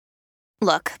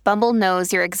Look, Bumble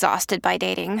knows you're exhausted by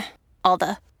dating. All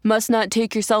the must not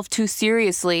take yourself too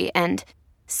seriously and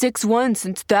 6'1"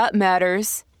 since that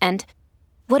matters. And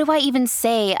what do I even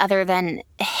say other than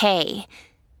hey?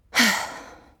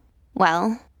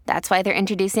 Well, that's why they're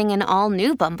introducing an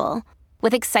all-new Bumble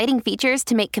with exciting features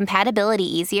to make compatibility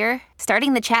easier,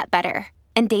 starting the chat better,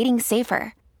 and dating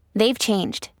safer. They've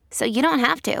changed, so you don't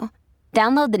have to.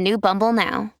 Download the new Bumble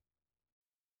now.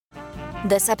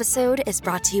 This episode is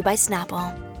brought to you by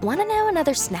Snapple. Want to know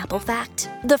another Snapple fact?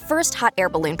 The first hot air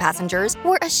balloon passengers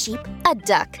were a sheep, a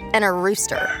duck, and a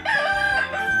rooster.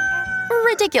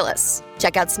 Ridiculous.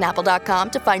 Check out Snapple.com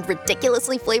to find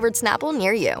ridiculously flavored Snapple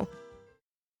near you.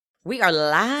 We are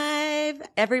live,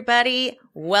 everybody.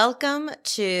 Welcome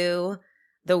to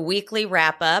the weekly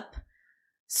wrap-up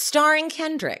starring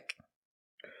Kendrick.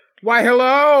 Why,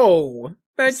 hello.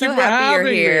 Thank so you for happy having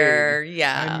you're here. me.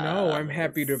 Yeah. I know. I'm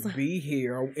happy to be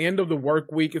here. End of the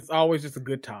work week. It's always just a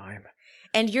good time.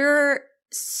 And you're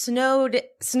snowed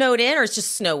in, or it's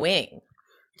just snowing?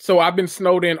 So I've been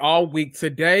snowed in all week.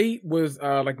 Today was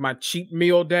like my cheat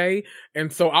meal day.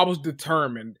 And so I was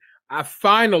determined.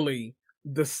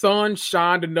 The sun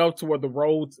shined enough to where the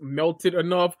roads melted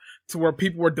enough to where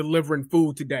people were delivering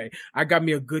food today. I got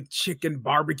me a good chicken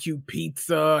barbecue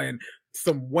pizza and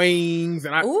some wings,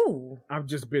 and I've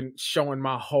just been showing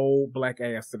my whole black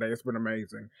ass today. It's been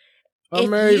amazing.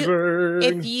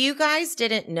 If you guys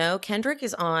didn't know, Kendrick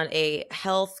is on a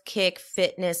health kick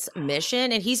fitness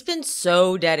mission, and he's been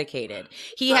so dedicated.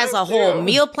 He has a whole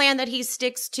meal plan that he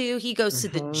sticks to. He goes to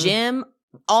the gym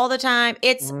all the time.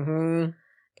 It's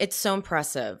so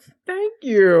impressive. Thank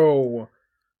you. I'm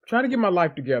trying to get my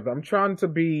life together. I'm trying to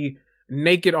be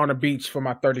naked on a beach for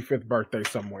my 35th birthday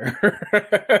somewhere.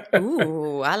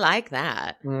 Ooh, I like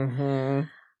that.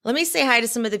 Let me say hi to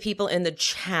some of the people in the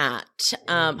chat.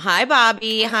 Hi,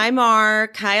 Bobby. Hi,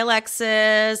 Mark. Hi,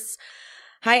 Alexis.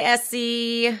 Hi,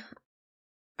 Essie.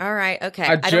 All right. Okay.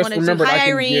 I don't want to do. Hi,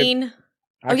 Irene.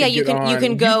 You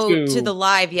can go YouTube. to the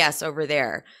live. Yes, over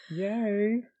there.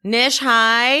 Yay. Nish,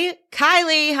 hi.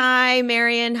 Kylie, hi.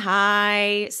 Marion,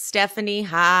 hi. Stephanie,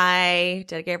 hi.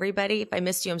 Did I get everybody? If I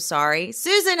missed you, I'm sorry.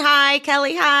 Susan, hi.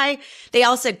 Kelly, hi. They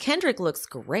all said Kendrick looks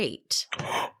great.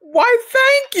 Why,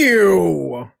 thank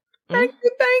you. Thank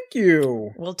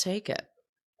you. We'll take it.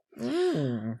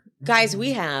 Guys,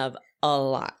 we have a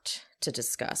lot to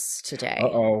discuss today.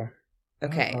 Uh-oh.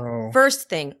 Okay. First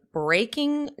thing,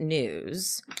 breaking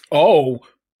news. Oh.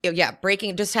 Yeah,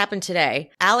 breaking just happened today.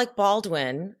 Alec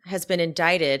Baldwin has been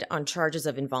indicted on charges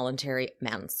of involuntary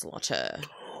manslaughter.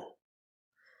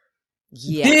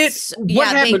 Yes. What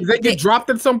happened? Did they get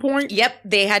dropped at some point? Yep.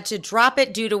 They had to drop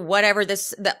it due to whatever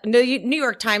the New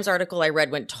York Times article I read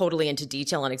went totally into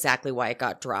detail on exactly why it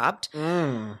got dropped.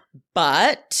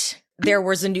 But there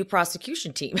was a new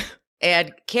prosecution team.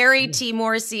 And Carrie T.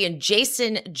 Morrissey and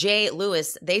Jason J.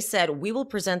 Lewis, they said, we will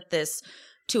present this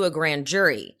to a grand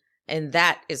jury. And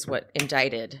that is what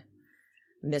indicted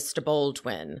Mr.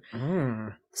 Baldwin.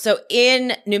 So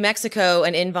in New Mexico,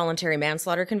 an involuntary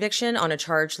manslaughter conviction on a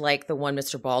charge like the one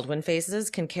Mr. Baldwin faces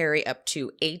can carry up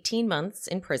to 18 months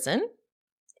in prison.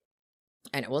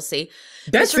 And we'll see.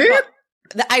 That's it?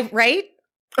 Right?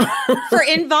 For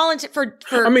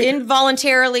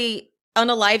involuntarily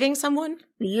unaliving someone?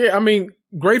 Yeah, I mean,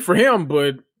 great for him,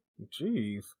 but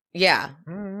jeez. Yeah.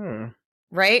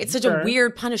 Right? It's such a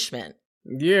weird punishment.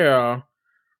 Yeah.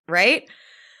 Right?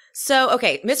 So,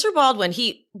 okay, Mr. Baldwin,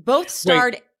 he both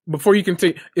starred... Wait, before you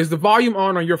continue, is the volume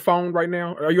on your phone right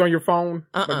now? Are you on your phone?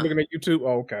 Like looking at YouTube?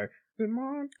 Oh, okay. Is it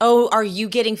mine? Oh, are you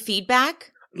getting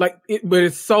feedback? But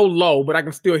it's so low, but I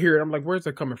can still hear it. I'm like, where's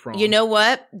it coming from? You know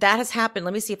what? That has happened.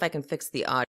 Let me see if I can fix the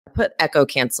audio. Put echo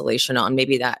cancellation on.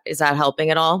 Maybe is that helping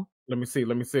at all? Let me see.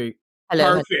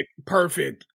 Hello.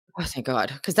 Perfect. Oh, thank God.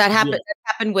 Because that happened. It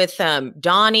happened with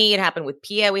Donnie. It happened with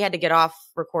Pia. We had to get off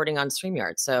recording on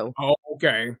StreamYard. So. Oh,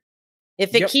 okay.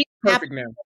 If it keeps perfect happening,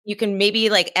 now, you can maybe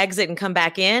exit and come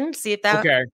back in. See if that.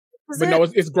 Okay. But no,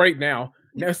 it's great now.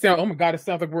 Now it sounds. Oh my God! It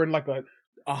sounds like we're in like a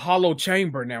hollow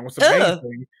chamber now. It's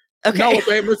amazing. Okay. No,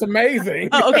 it's amazing.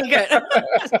 Oh, okay, good.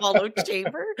 Hollow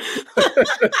chamber.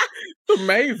 It's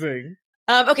amazing.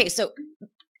 Okay, so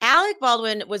Alec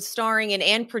Baldwin was starring in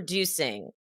and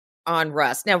producing on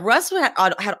Rust. Now, Rust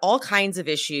had all kinds of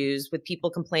issues with people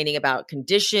complaining about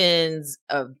conditions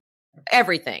of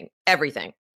everything.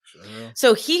 Sure.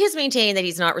 So he has maintained that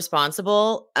he's not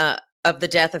responsible of the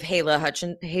death of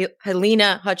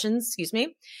Helena Hutchins,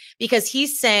 because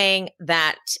he's saying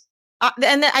that.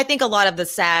 And I think a lot of the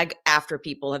SAG after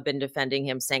people have been defending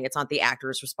him, saying it's not the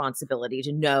actor's responsibility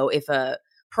to know if a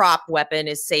prop weapon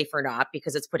is safe or not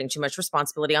because it's putting too much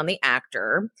responsibility on the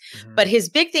actor. But his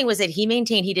big thing was that he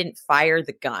maintained he didn't fire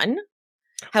the gun.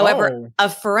 However, a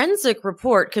forensic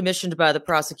report commissioned by the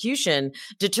prosecution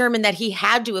determined that he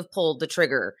had to have pulled the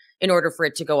trigger in order for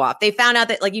it to go off. They found out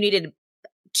that like you needed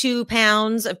 2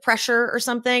 pounds of pressure or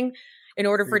something in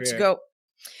order for it to go.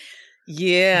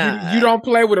 Yeah. You don't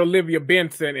play with Olivia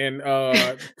Benson and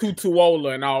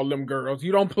Tutuola and all them girls.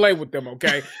 You don't play with them,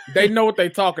 okay? They know what they're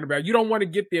talking about. You don't want to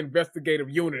get the investigative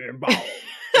unit involved.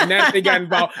 And now that they got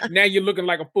involved, now you're looking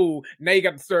like a fool. Now you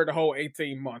got to serve the whole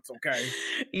 18 months, okay?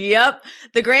 Yep.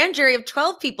 The grand jury of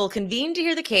 12 people convened to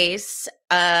hear the case.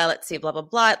 Let's see, blah, blah,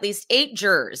 blah. At least 8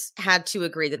 jurors had to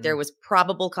agree that there was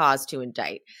probable cause to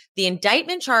indict. The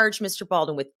indictment charged Mr.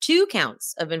 Baldwin with 2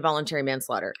 counts of involuntary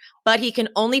manslaughter, but he can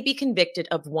only be convicted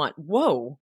of 1.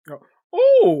 Whoa.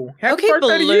 Oh, happy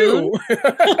birthday balloon. to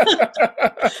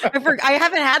you. I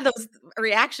haven't had those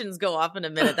reactions go off in a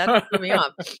minute. That threw me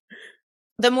off.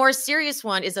 The more serious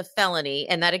one is a felony,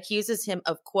 and that accuses him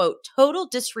of, quote, total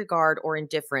disregard or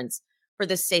indifference for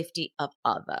the safety of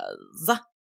others.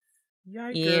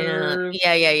 Yikers.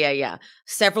 Yeah.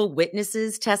 Several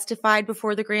witnesses testified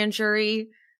before the grand jury.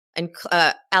 And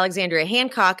Alexandria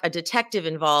Hancock, a detective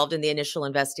involved in the initial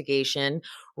investigation,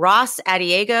 Ross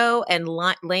Adiego and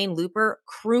Lane Looper,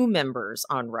 crew members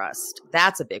on Rust.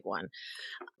 That's a big one.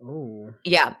 Oh.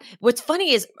 Yeah. What's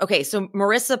funny is, okay, so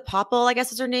Marissa Popple, I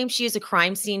guess is her name. She is a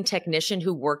crime scene technician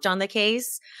who worked on the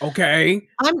case. Okay.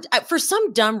 For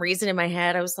some dumb reason in my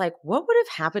head, I was like, what would have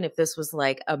happened if this was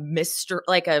like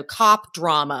a cop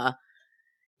drama?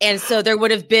 And so there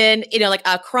would have been, like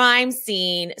a crime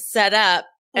scene set up.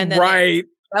 And then right.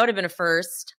 That would have been a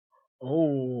first.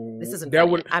 Oh, this isn't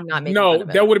funny. I'm not making fun of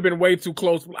it. That would have been way too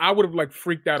close. I would have like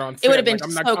freaked out on set. It would have been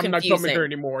like, so I'm confusing. not coming here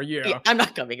anymore. Yeah. I'm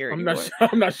not coming here anymore.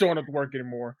 I'm not showing up to work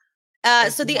anymore.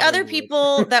 So the other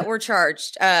people that were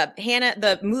charged, Hannah,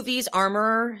 the movie's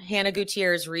armorer, Hannah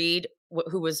Gutierrez Reed,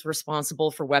 who was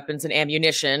responsible for weapons and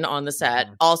ammunition on the set,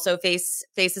 also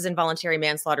faces involuntary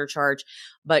manslaughter charge,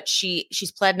 but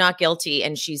she's pled not guilty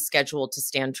and she's scheduled to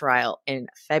stand trial in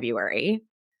February.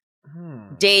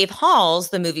 Dave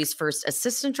Halls, the movie's first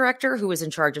assistant director who was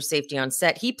in charge of safety on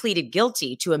set, he pleaded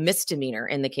guilty to a misdemeanor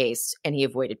in the case and he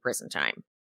avoided prison time.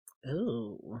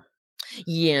 Oh.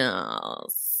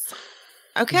 Yes.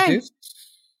 Okay.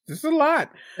 This is a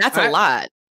lot. That's a lot.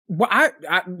 Well, I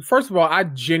first of all, I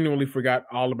genuinely forgot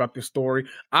all about this story.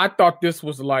 I thought this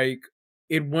was like,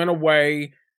 it went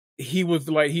away. He was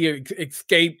like, he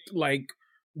escaped like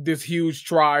this huge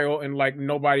trial and like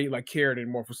nobody like cared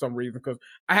anymore for some reason, because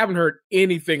I haven't heard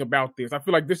anything about this. I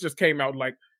feel like this just came out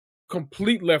like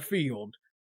complete left field.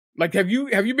 Like, have you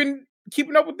been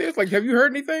keeping up with this? Like, have you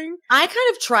heard anything? I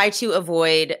kind of try to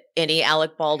avoid any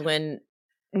Alec Baldwin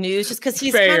news just because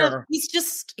he's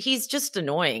he's just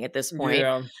annoying at this point.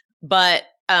 Yeah. But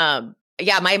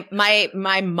yeah,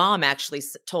 my mom actually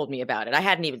told me about it. I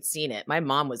hadn't even seen it. My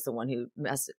mom was the one who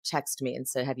texted me and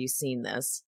said, "Have you seen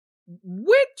this?"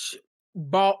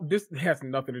 This has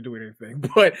nothing to do with anything,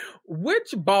 but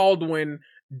which Baldwin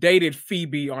dated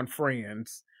Phoebe on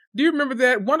Friends? Do you remember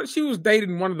that? She was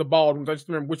dating one of the Baldwins. I just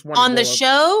remember which one. On the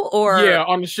show or? Yeah,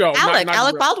 on the show.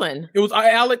 Alec Baldwin. It was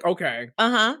Alec? Okay.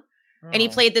 Uh-huh. Oh. And he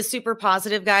played the super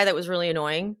positive guy that was really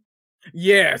annoying.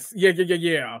 Yes.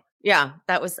 Yeah. Yeah,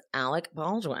 that was Alec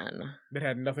Baldwin. That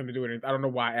had nothing to do with it. I don't know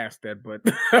why I asked that, but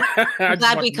I'm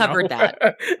glad we covered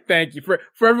that. Thank you. For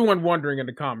everyone wondering in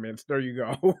the comments, there you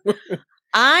go.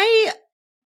 I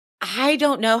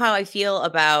don't know how I feel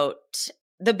about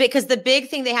because the big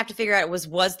thing they have to figure out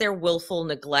was there willful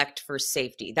neglect for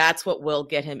safety? That's what will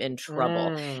get him in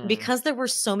trouble. Because there were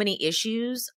so many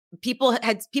issues, people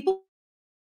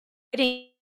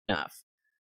enough.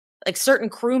 Like certain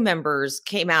crew members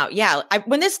came out. Yeah.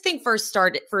 When this thing first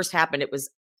happened,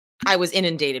 I was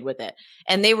inundated with it.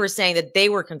 And they were saying that they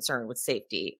were concerned with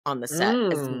safety on the set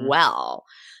as well.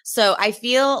 So I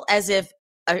feel as if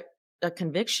a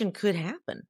conviction could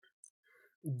happen.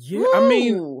 Yeah. Woo! I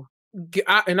mean,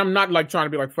 and I'm not like trying to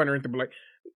be like funny or anything, but like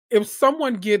if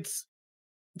someone gets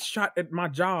shot at my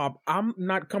job, I'm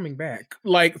not coming back.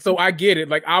 Like, so I get it.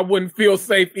 Like, I wouldn't feel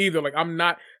safe either. Like,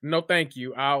 no, thank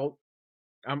you.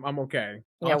 I'm okay.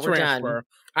 Yeah, we're done.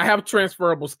 I have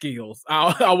transferable skills.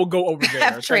 I will go over there. I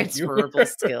have transferable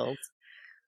skills.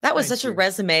 That was such a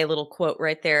resume little quote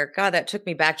right there. God, that took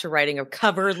me back to writing a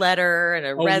cover letter and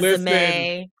a resume.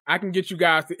 Listen, I can get you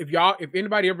guys, if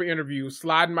anybody ever interviews,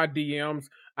 slide in my DMs.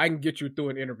 I can get you through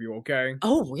an interview, okay?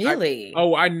 Oh, really?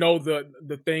 I know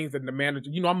the things that the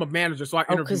manager, I'm a manager, so I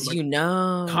interview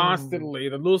because constantly.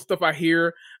 The little stuff I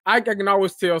hear, I can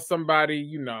always tell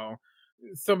somebody,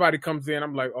 somebody comes in,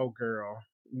 I'm like, oh girl,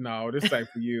 no, this ain't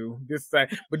for you. This ain't.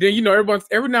 But then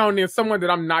every now and then someone that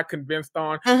I'm not convinced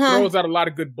on throws out a lot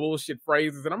of good bullshit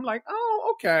phrases, and I'm like,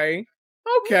 oh, okay,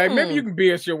 maybe you can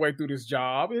BS your way through this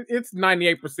job. It's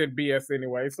 98% BS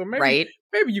anyway, so maybe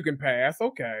you can pass.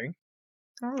 Okay,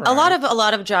 all right. A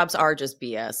lot of jobs are just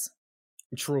BS.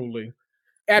 Truly.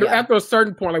 After a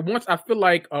certain point, like once I feel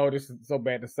like, oh, this is so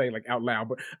bad to say like out loud,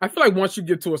 but I feel like once you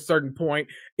get to a certain point,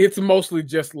 it's mostly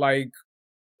just like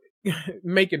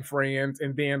making friends,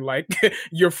 and then like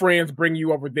your friends bring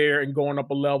you over there and going up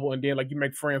a level, and then like you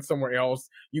make friends somewhere else,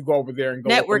 you go over there and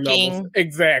go networking. Up a level.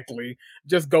 Exactly.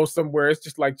 Just go somewhere. It's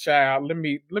just like, child, let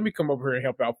me come over here and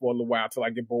help out for a little while till I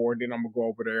get bored, then I'm gonna go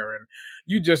over there. And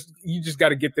you just got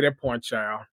to get to that point,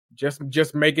 child.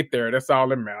 Just make it there. That's all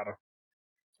that matters.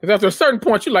 Because after a certain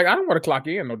point, you're like, I don't want to clock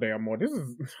in no damn more. This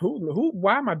is who?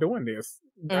 Why am I doing this?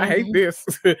 I hate this.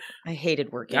 I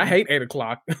hated working. I hate 8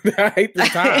 o'clock. I hate this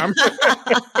time.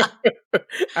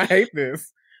 I hate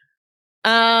this.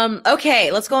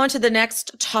 Okay, let's go on to the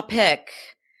next topic.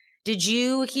 Did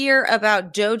you hear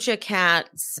about Doja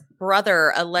Cat's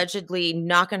brother allegedly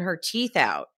knocking her teeth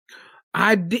out?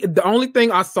 I did. The only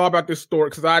thing I saw about this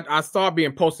story, because I saw it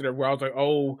being posted everywhere, I was like,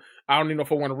 oh, I don't even know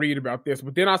if I want to read about this.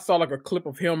 But then I saw like a clip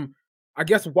of him, I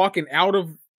guess, walking out of,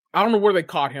 I don't know where they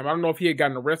caught him. I don't know if he had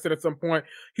gotten arrested at some point.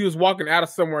 He was walking out of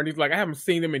somewhere and he's like, I haven't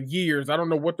seen them in years. I don't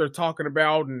know what they're talking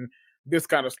about and this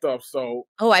kind of stuff. So,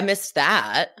 oh, I missed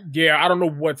that. Yeah, I don't know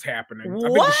what's happening.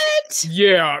 What?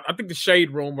 I think the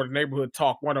Shade Room or the Neighborhood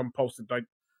Talk, one of them posted like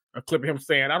a clip of him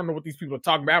saying, I don't know what these people are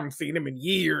talking about. I haven't seen them in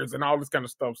years and all this kind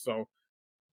of stuff. So,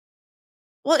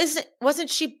 well, didn't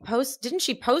she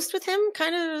post with him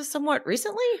kind of somewhat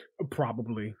recently?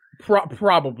 Probably.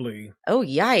 Probably. Oh,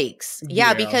 yikes.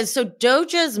 Yeah, because so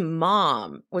Doja's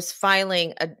mom was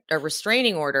filing a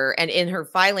restraining order, and in her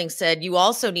filing said, you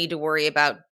also need to worry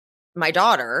about my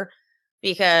daughter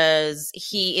because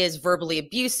he is verbally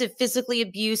abusive, physically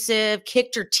abusive,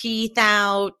 kicked her teeth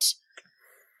out.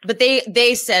 But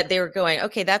they said they were going,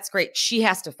 okay, that's great. She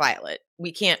has to file it.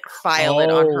 We can't file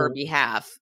it on her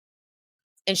behalf.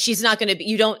 And she's not going to be,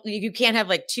 you can't have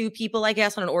like two people, I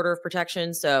guess, on an order of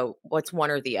protection. So what's one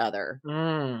or the other?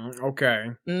 Okay.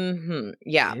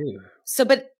 Yeah. Ew. So,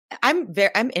 but I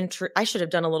should have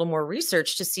done a little more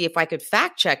research to see if I could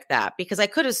fact check that, because I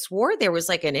could have swore there was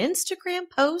like an Instagram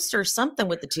post or something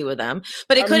with the two of them,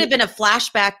 but it could have been a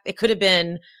flashback. It could have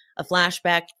been a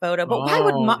flashback photo, but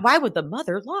why would the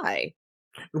mother lie?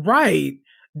 Right.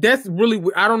 That's really,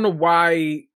 I don't know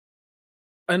why.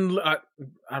 And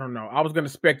I don't know. I was going to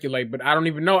speculate, but I don't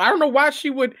even know. I don't know why she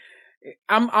would.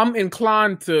 I'm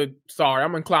inclined to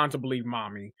believe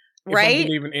mommy. If right? I'm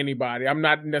believing anybody. I'm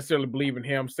not necessarily believing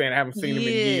him, saying I haven't seen him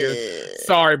in years.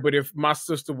 Sorry, but if my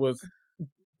sister was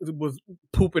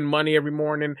pooping money every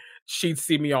morning, she'd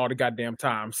see me all the goddamn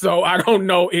time. So I don't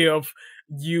know if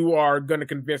you are going to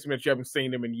convince me that you haven't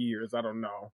seen him in years. I don't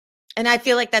know. And I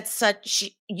feel like that's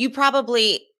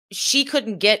she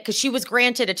couldn't get, because she was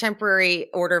granted a temporary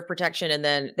order of protection and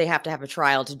then they have to have a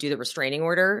trial to do the restraining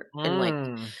order.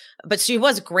 And but she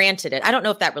was granted it. I don't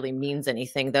know if that really means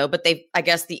anything though, but I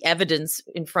guess the evidence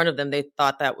in front of them, they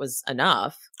thought that was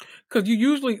enough.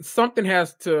 Because something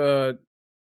has to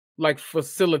like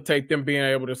facilitate them being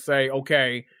able to say,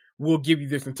 okay, we'll give you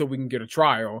this until we can get a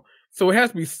trial. So it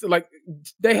has to be like,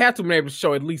 they have to be able to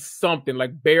show at least something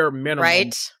like bare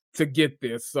minimum to get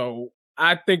this. So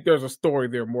I think there's a story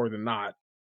there more than not.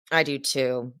 I do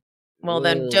too. Well,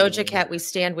 then Doja Cat, we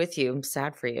stand with you. I'm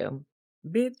sad for you.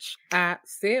 Bitch, I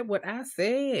said what I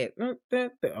said. Okay.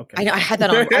 I know. I had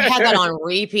that on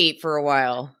repeat for a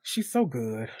while. She's so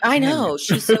good. I know.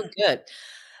 She's so good.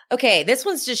 Okay. This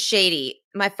one's just shady.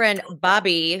 My friend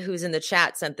Bobby, who's in the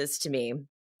chat, sent this to me.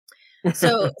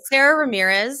 So Sarah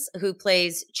Ramirez, who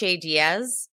plays Che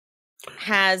Diaz,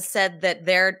 has said that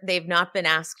they've not been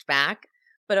asked back.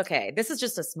 But okay, this is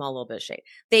just a small little bit of shade.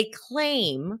 They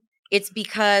claim it's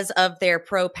because of their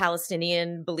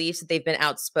pro-Palestinian beliefs that they've been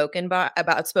outspoken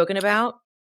about.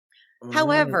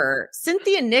 However,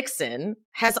 Cynthia Nixon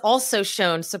has also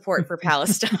shown support for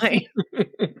Palestine.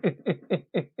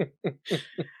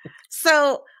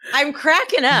 So I'm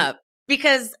cracking up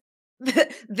because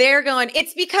they're going,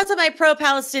 it's because of my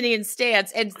pro-Palestinian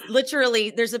stance. And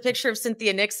literally, there's a picture of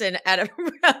Cynthia Nixon at a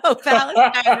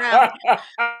pro-Palestine rally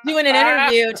doing an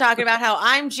interview talking about how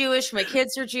I'm Jewish, my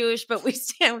kids are Jewish, but we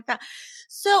stand with that.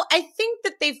 So I think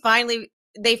that they finally,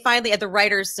 the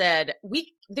writers said,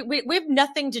 we have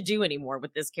nothing to do anymore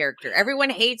with this character.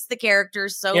 Everyone hates the character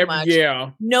so much.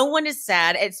 Yeah. No one is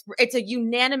sad. It's a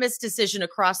unanimous decision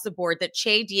across the board that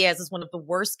Che Diaz is one of the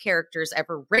worst characters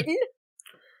ever written.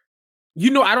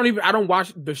 I don't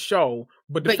watch the show,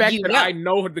 but the fact that I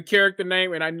know the character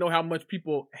name and I know how much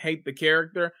people hate the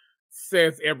character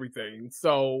says everything.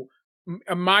 So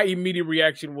my immediate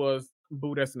reaction was,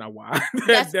 boo, that's not why.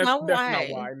 That's not why.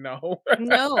 That's not why.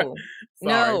 No.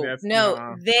 Sorry,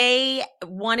 no. They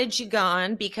wanted you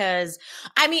gone because,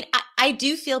 I mean, I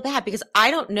do feel bad because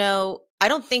I don't know. I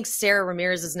don't think Sarah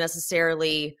Ramirez is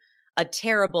necessarily a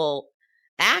terrible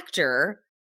actor,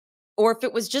 or if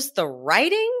it was just the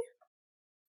writing.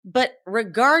 But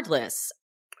regardless,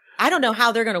 I don't know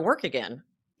how they're going to work again.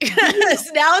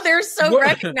 Now they're so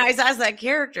recognized as that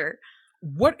character.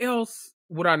 What else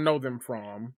would I know them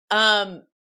from?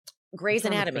 Grey's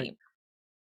Anatomy.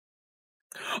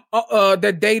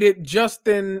 That dated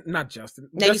Justin, not Justin.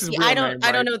 Now, see, I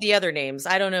don't know the other names.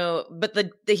 I don't know, but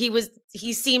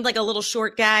he seemed like a little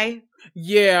short guy.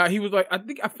 Yeah, he was like, I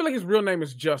feel like his real name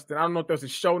is Justin. I don't know if that's his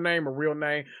show name or real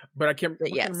name, but I can't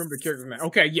remember the character's name.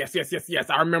 Okay, yes.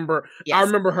 I remember. Yes. I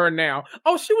remember her now.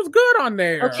 Oh, she was good on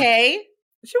there. Okay.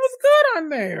 She was good on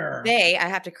there. I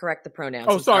have to correct the pronouns.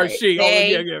 Oh, sorry, she.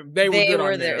 They were good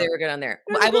on there. They were good on there.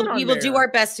 We will do our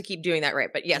best to keep doing that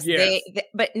right. But yes.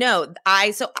 But no,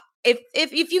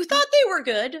 if you thought they were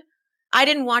good, I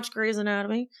didn't watch Grey's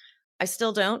Anatomy. I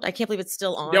still don't. I can't believe it's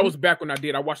still on. That was back when I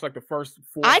did. I watched like the first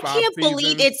 4 or 5 seasons. I can't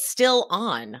believe it's still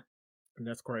on.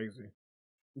 That's crazy.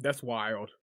 That's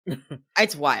wild.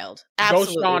 It's wild.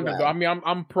 Absolutely. Go Shonda. Wild. I mean,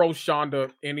 I'm pro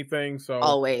Shonda anything. So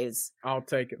always, I'll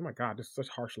take it. Oh my God, this is such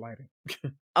harsh lighting.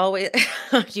 Always.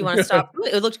 Do you want to stop?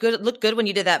 It looked good. It looked good when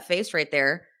you did that face right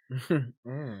there. Well,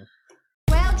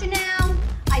 Janelle,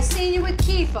 I seen you with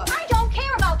Kiefer. I don't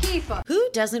care about Kiefer. Who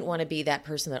doesn't want to be that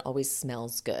person that always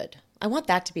smells good? I want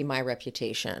that to be my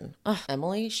reputation.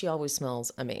 Emily, she always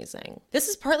smells amazing. This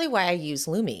is partly why I use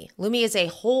Lumi. Lumi is a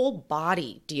whole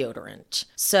body deodorant.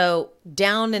 So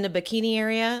down in a bikini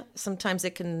area, sometimes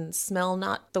it can smell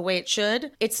not the way it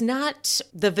should. It's not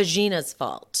the vagina's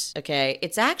fault, okay?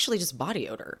 It's actually just body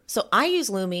odor. So I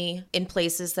use Lumi in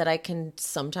places that I can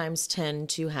sometimes tend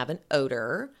to have an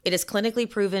odor. It is clinically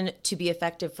proven to be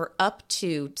effective for up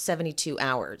to 72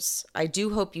 hours. I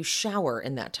do hope you shower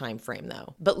in that time frame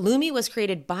though. But Lumi was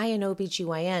created by an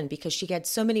OBGYN because she had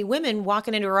so many women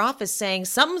walking into her office saying,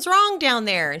 something's wrong down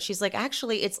there. And she's like,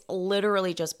 actually, it's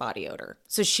literally just body odor.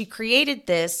 So she created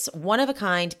this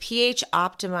one-of-a-kind pH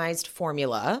optimized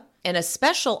formula. And a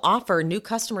special offer, new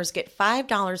customers get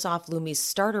 $5 off Lumi's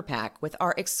starter pack with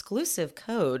our exclusive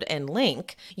code and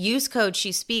link. Use code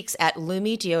SheSpeaks at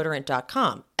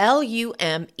LumiDeodorant.com.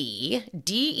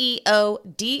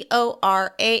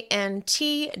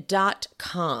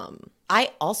 LumiDeodorant.com.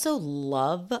 I also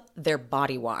love their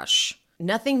body wash.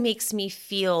 Nothing makes me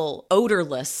feel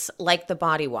odorless like the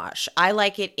body wash. I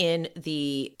like it in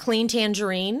the clean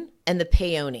tangerine and the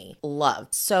peony. Love.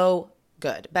 So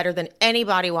good. Better than any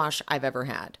body wash I've ever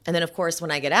had. And then, of course,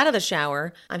 when I get out of the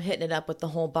shower, I'm hitting it up with the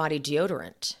whole body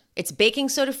deodorant. It's baking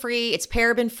soda free, it's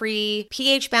paraben free,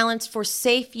 pH balanced for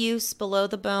safe use below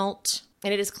the belt.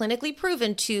 And it is clinically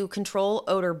proven to control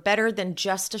odor better than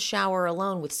just a shower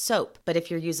alone with soap. But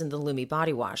if you're using the Lumi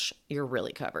body wash, you're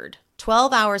really covered.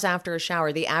 12 hours after a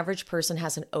shower, the average person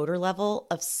has an odor level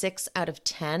of 6 out of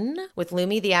 10. With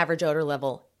Lumi, the average odor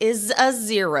level is a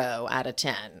 0 out of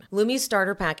 10. Lumi's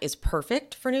starter pack is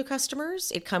perfect for new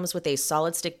customers. It comes with a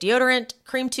solid stick deodorant,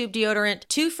 cream tube deodorant,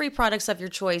 2 free products of your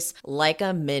choice, like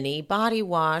a mini body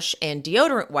wash and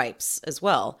deodorant wipes as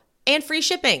well. And free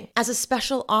shipping. As a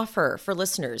special offer for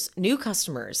listeners, new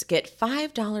customers get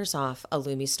 $5 off a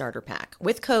Lumi starter pack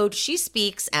with code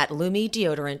SheSpeaks at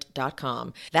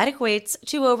LumiDeodorant.com. That equates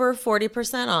to over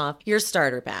 40% off your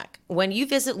starter pack when you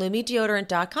visit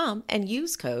LumiDeodorant.com and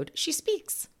use code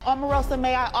SheSpeaks. Omarosa,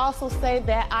 may I also say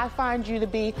that I find you to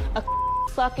be a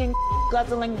sucking,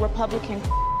 guzzling Republican.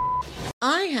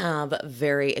 I have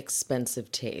very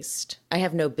expensive taste. I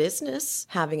have no business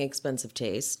having expensive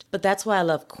taste, but that's why I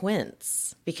love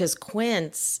Quince, because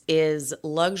Quince is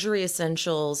luxury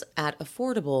essentials at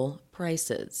affordable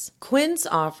prices. Quince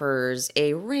offers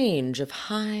a range of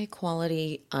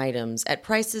high-quality items at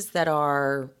prices that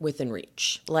are within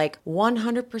reach, like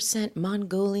 100%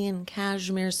 Mongolian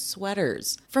cashmere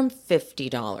sweaters from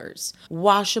 $50,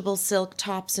 washable silk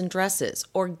tops and dresses,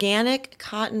 organic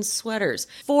cotton sweaters,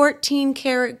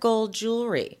 14-karat gold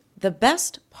jewelry. The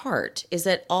best part is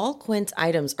that all Quince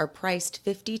items are priced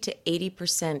 50 to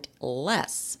 80%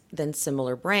 less than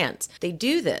similar brands. They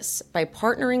do this by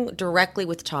partnering directly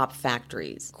with top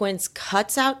factories. Quince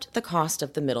cuts out the cost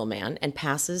of the middleman and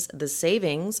passes the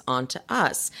savings on to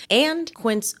us. And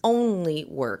Quince only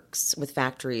works with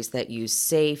factories that use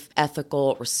safe,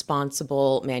 ethical,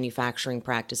 responsible manufacturing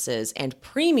practices and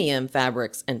premium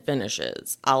fabrics and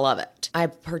finishes. I love it.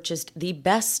 I've purchased the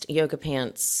best yoga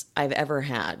pants I've ever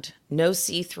had. No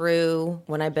see-through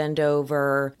when I bend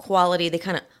over. Quality, they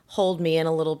kind of hold me in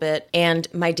a little bit. And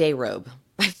my day robe.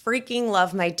 I freaking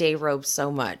love my day robe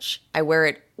so much. I wear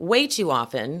it way too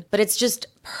often, but it's just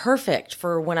perfect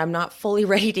for when I'm not fully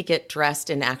ready to get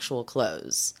dressed in actual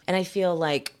clothes. And I feel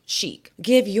like chic.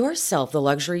 Give yourself the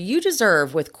luxury you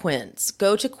deserve with Quince.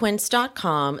 Go to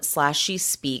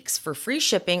quince.com/shespeaks for free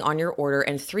shipping on your order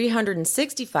and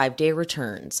 365-day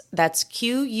returns. That's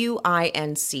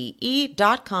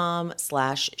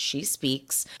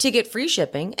QUINCE.com/shespeaks to get free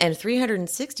shipping and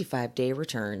 365-day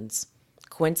returns.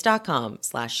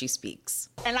 Quince.com/shespeaks.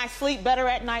 And I sleep better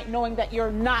at night knowing that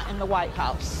you're not in the White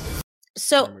House.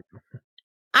 So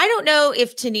I don't know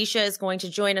if Tanisha is going to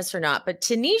join us or not, but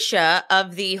Tanisha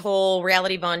of the whole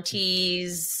Reality Von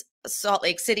Tease, Salt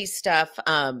Lake City stuff,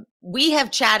 we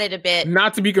have chatted a bit.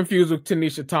 Not to be confused with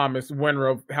Tanisha Thomas, winner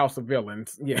of House of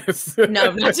Villains. Yes.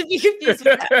 No, not to be confused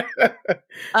with that.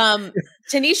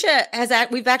 Tanisha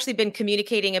we've actually been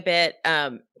communicating a bit.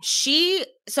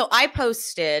 So I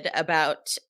posted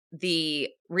about the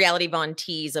Reality Von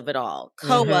Tease of it all.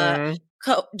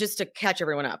 Just to catch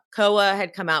everyone up, Koa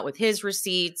had come out with his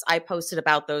receipts. I posted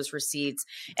about those receipts.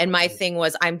 And my thing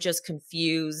was, I'm just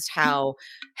confused how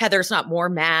Heather's not more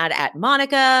mad at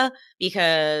Monica at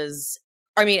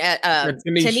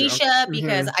Tanisha,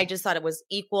 because I just thought it was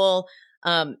equal.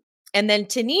 And then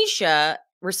Tanisha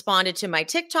responded to my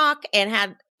TikTok and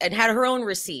had her own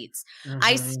receipts.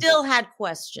 I still had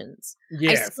questions.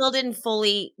 Yes. I still didn't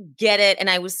fully get it. And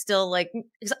I was still like,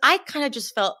 because I kind of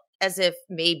just felt as if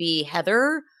maybe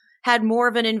Heather had more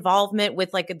of an involvement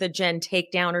with like the Jen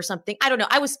takedown or something. I don't know.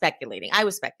 I was speculating.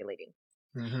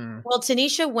 Well,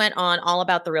 Tanisha went on All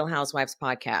About the Real Housewives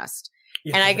podcast.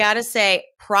 Yeah. And I got to say,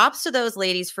 props to those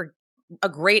ladies for a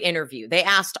great interview. They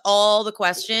asked all the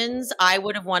questions I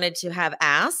would have wanted to have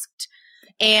asked.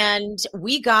 And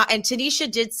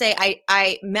Tanisha did say,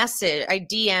 I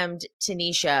DM'd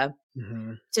Tanisha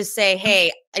to say,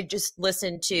 hey, I just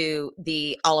listened to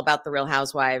the All About the Real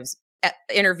Housewives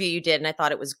interview you did, and I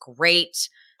thought it was great.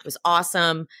 It was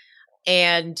awesome.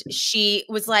 And she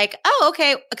was like, oh,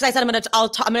 okay. Because I said, I'm going to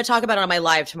talk about it on my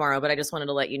live tomorrow, but I just wanted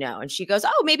to let you know. And she goes,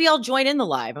 oh, maybe I'll join in the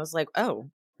live. I was like, oh,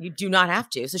 you do not have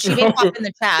to. So she may pop in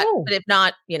the chat, but if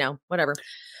not, whatever.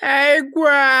 Hey,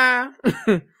 gra.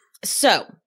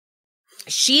 So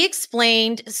she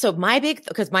explained,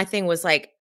 because my thing was like,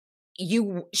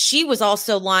 she was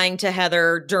also lying to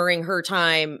Heather during her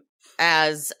time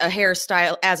as the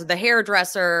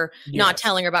hairdresser, yes, not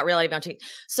telling her about Reality Von Tease.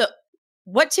 So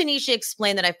what Tanisha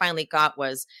explained that I finally got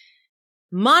was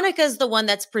Monica's the one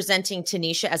that's presenting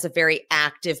Tanisha as a very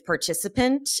active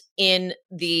participant in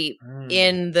the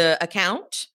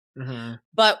account.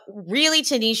 But really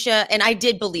Tanisha, and I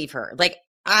did believe her, like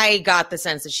I got the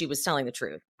sense that she was telling the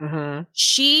truth.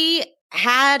 She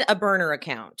had a burner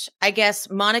account. I guess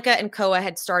Monica and Koa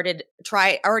had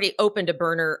already opened a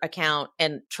burner account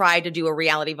and tried to do a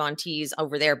Reality Von Tease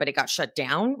over there, but it got shut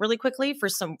down really quickly for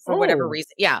whatever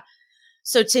reason. Yeah.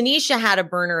 So Tanisha had a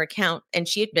burner account, and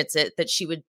she admits it, that she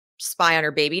would spy on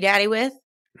her baby daddy with.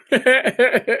 I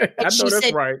know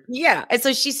that's right. Yeah. And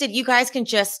so she said, you guys can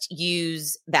just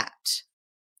use that.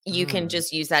 You can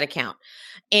just use that account.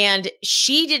 And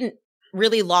she didn't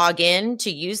really log in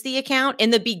to use the account.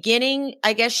 In the beginning,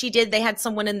 I guess she did. They had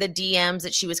someone in the DMs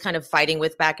that she was kind of fighting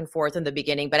with back and forth in the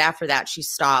beginning. But after that, she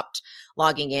stopped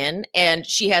logging in. And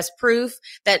she has proof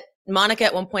that Monica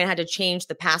at one point had to change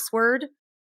the password.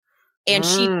 And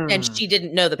she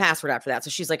didn't know the password after that.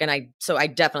 So she's like, I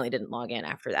definitely didn't log in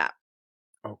after that.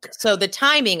 Okay. So the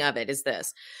timing of it is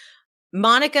this.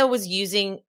 Monica was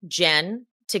using Jen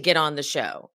to get on the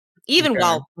show, even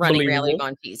while running Reality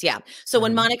Von Tease. Yeah. So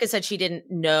when Monica said she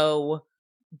didn't know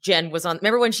Jen was on,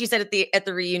 remember when she said at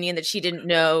the reunion that she didn't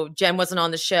know Jen wasn't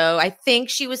on the show? I think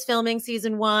she was filming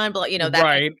season 1, but that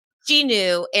right. She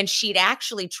knew, and she'd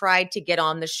actually tried to get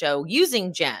on the show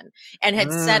using Jen and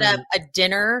had set up a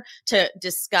dinner to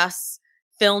discuss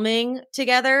filming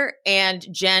together, and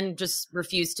Jen just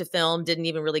refused to film, didn't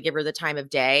even really give her the time of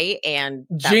day. And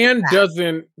Jen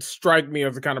doesn't strike me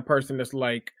as the kind of person that's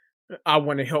like, I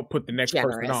want to help put the next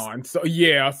person on. So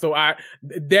yeah,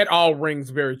 that all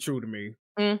rings very true to me.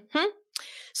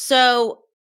 So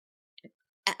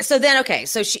So then, okay,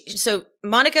 so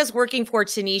Monica's working for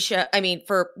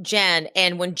for Jen,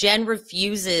 and when Jen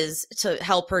refuses to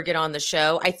help her get on the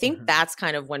show, I think that's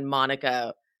kind of when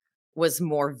Monica was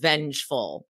more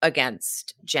vengeful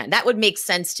against Jen. That would make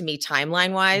sense to me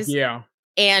timeline wise. Yeah.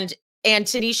 And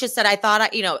Tanisha said, I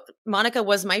thought, Monica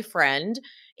was my friend,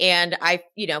 and I,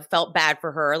 felt bad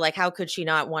for her. Like, how could she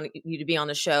not want you to be on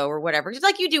the show or whatever? Just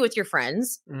like you do with your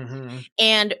friends.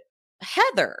 And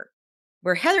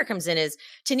where Heather comes in is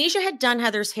Tanisha had done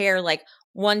Heather's hair like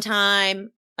one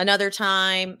time, another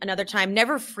time,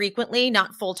 never frequently,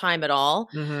 not full time at all.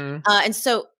 And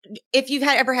so if you've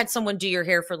ever had someone do your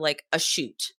hair for like a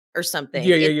shoot or something,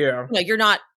 you're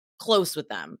not close with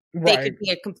them. Right. They could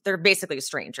be they're basically a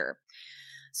stranger.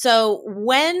 So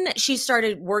when she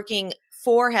started working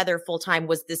for Heather full time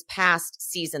was this past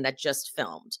season that just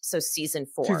filmed. So season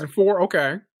 4. Season 4,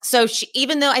 okay. So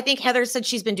even though I think Heather said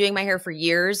she's been doing my hair for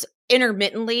years,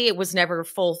 intermittently, it was never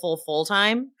full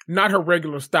time. Not her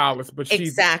regular stylist, but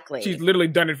she's literally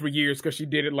done it for years because she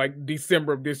did it like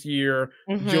December of this year,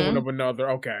 June of another.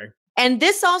 Okay. And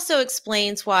this also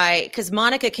explains why, because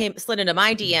Monica slid into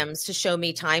my DMs to show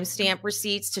me timestamp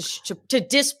receipts to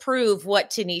disprove what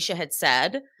Tanisha had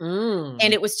said. And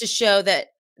it was to show that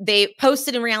they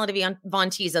posted in Reality Von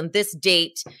Tease on this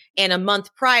date, and a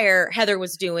month prior, Heather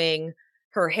was doing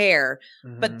her hair.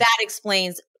 But that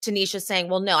explains Tanisha saying,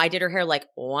 well, no, I did her hair like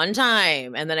one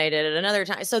time and then I did it another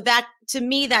time. So that, to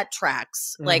me, that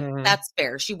tracks. Like, that's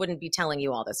fair. She wouldn't be telling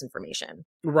you all this information.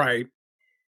 Right.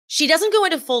 She doesn't go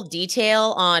into full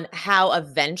detail on how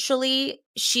eventually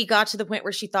she got to the point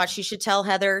where she thought she should tell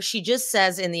Heather. She just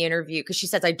says in the interview, because she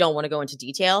says, I don't want to go into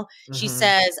detail. She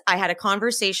says, I had a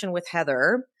conversation with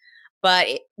Heather, but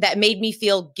that made me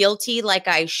feel guilty, like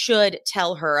I should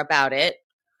tell her about it.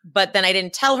 But then I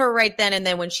didn't tell her right then. And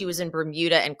then when she was in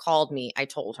Bermuda and called me, I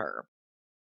told her.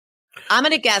 I'm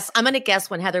going to guess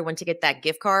when Heather went to get that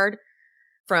gift card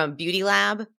from Beauty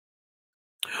Lab.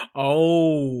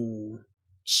 Oh.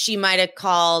 She might have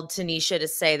called Tanisha to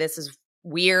say, this is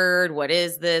weird. What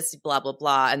is this? Blah, blah,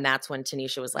 blah. And that's when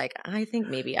Tanisha was like, I think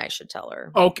maybe I should tell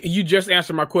her. Okay. You just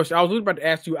answered my question. I was about to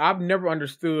ask you, I've never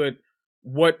understood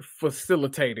what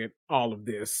facilitated all of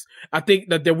this. I think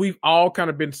that we've all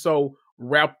kind of been so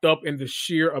wrapped up in the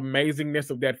sheer amazingness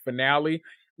of that finale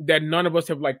that none of us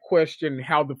have like questioned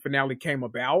how the finale came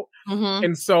about.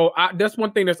 And so that's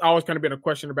one thing that's always kind of been a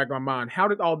question in the back of my mind. How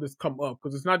did all this come up?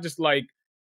 Because it's not just like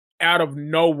out of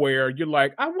nowhere. You're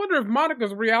like, I wonder if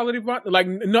Monica's reality, like,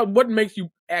 no, what makes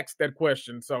you ask that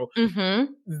question? So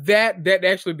that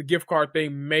actually the gift card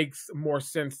thing makes more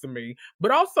sense to me.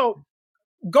 But also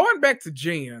going back to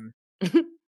Jen,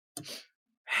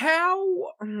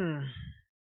 how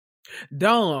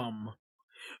dumb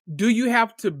do you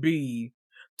have to be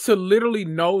to literally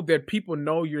know that people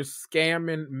know you're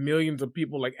scamming millions of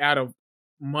people like out of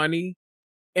money,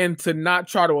 and to not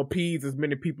try to appease as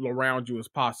many people around you as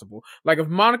possible? Like, if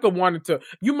Monica wanted to,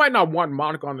 you might not want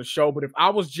Monica on the show, but if I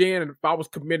was Jen and if I was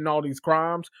committing all these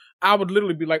crimes, I would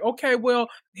literally be like, okay, well,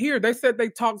 here, they said they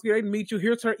talked to you, they meet you,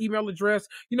 here's her email address,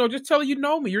 just tell her you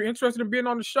know me, you're interested in being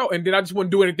on the show, and then I just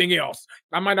wouldn't do anything else.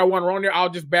 I might not want her on there, I'll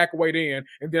just back away then,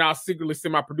 and then I'll secretly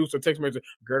send my producer a text message,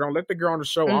 girl, don't let the girl on the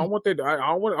show, I don't want that, I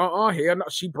don't want, hell no,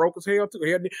 she broke as hell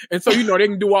too, and so, they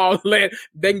can do all that,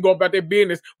 they can go about their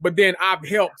business, but then I've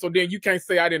helped, so then you can't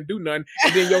say I didn't do nothing,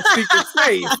 and then your secret's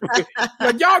safe.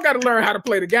 Like, y'all got to learn how to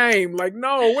play the game. Like,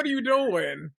 no, what are you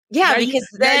doing? Yeah, because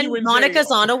then Monica's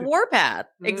on a warpath.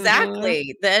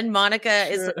 Exactly. Then Monica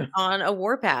is on a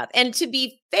warpath. And to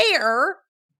be fair,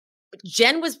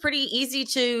 Jen was pretty easy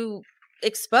to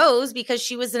expose because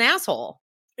she was an asshole.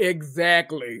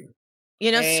 Exactly.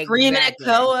 Screaming at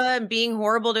Koa and being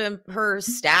horrible to her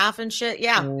staff and shit.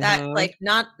 Yeah, that like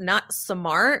not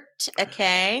smart.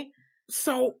 Okay.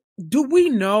 So do we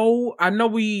know? I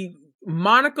know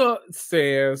Monica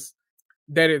says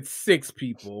that it's 6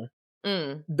 people.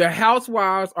 The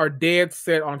housewives are dead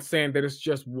set on saying that it's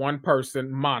just one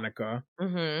person, Monica,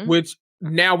 which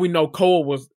now we know Koa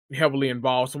was heavily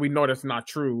involved, so we know that's not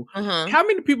true. How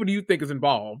many people do you think is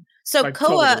involved? So like,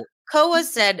 Koa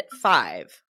said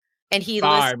 5, and he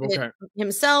listed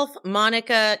himself,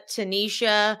 Monica,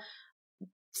 Tanisha,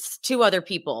 2 other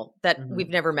people that we've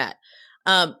never met.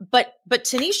 But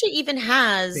Tanisha even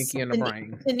has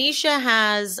Tanisha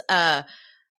has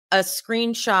a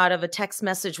screenshot of a text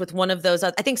message with one of those.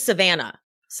 I think Savannah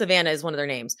is one of their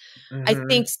names. I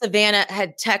think Savannah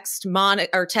had text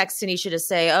Tanisha to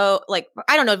say, oh, like,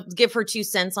 I don't know, give her 2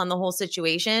 cents on the whole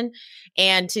situation.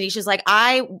 And Tanisha's like,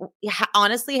 I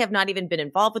honestly have not even been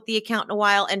involved with the account in a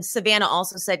while. And Savannah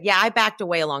also said, yeah, I backed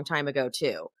away a long time ago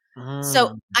too.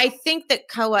 So I think that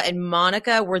Koa and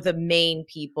Monica were the main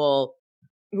people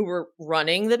who were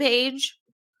running the page.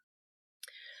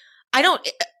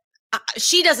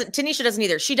 Tanisha doesn't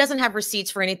either. She doesn't have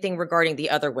receipts for anything regarding the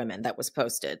other women that was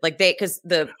posted. Like because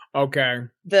the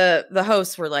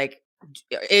hosts were like,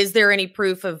 is there any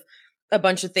proof of a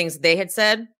bunch of things they had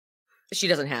said? She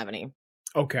doesn't have any.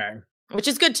 Okay. Which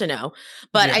is good to know.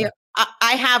 But yeah.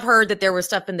 I have heard that there was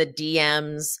stuff in the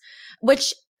DMs,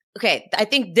 which, okay, I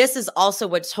think this is also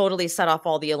what totally set off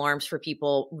all the alarms for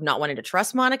people not wanting to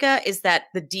trust Monica, is that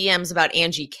the DMs about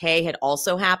Angie K had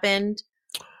also happened.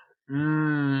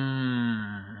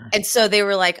 And so they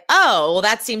were like, oh, well,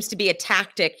 that seems to be a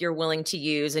tactic you're willing to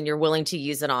use, and you're willing to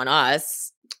use it on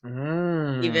us.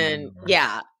 Even,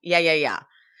 yeah.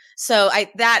 So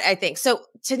I think so.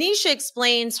 Tanisha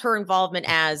explains her involvement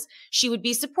as she would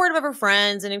be supportive of her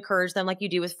friends and encourage them like you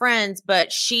do with friends.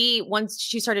 But once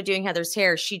she started doing Heather's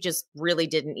hair, she just really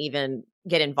didn't even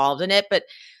get involved in it. But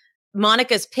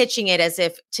Monica's pitching it as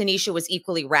if Tanisha was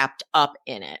equally wrapped up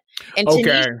in it. And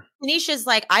Tanisha's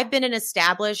like, I've been an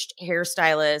established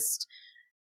hairstylist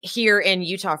here in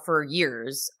Utah for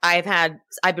years. I've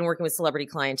been working with celebrity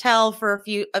clientele for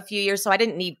a few years, so I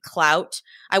didn't need clout.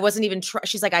 I wasn't even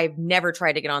she's like, I've never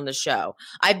tried to get on the show.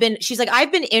 She's like,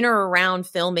 I've been in or around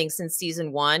filming since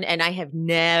season 1, and I have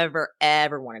never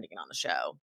ever wanted to get on the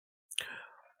show.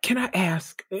 Can I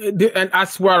ask, and I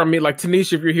swear to me, like,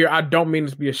 Tanisha, if you're here, I don't mean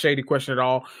this to be a shady question at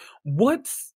all.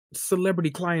 What's celebrity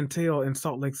clientele in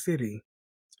Salt Lake City?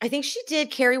 I think she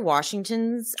did Kerry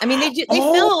Washington's. I mean,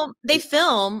 they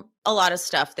film a lot of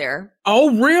stuff there.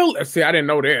 Oh, really? See, I didn't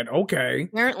know that. Okay.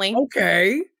 Apparently.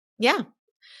 Okay. Yeah.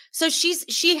 So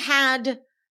she had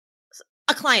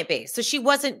a client base. So she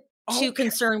wasn't too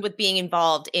concerned with being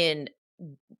involved in.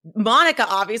 Monica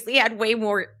obviously had way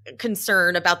more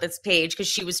concern about this page because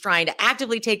she was trying to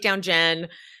actively take down Jen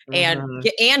and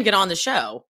get on the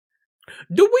show.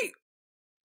 Do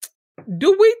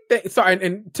we think, sorry,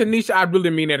 and Tanisha, I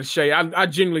really mean that as shade. I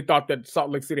genuinely thought that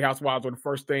Salt Lake City Housewives were the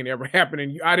first thing that ever happened,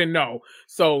 and I didn't know.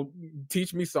 So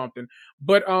teach me something.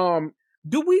 But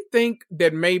do we think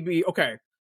that maybe, okay,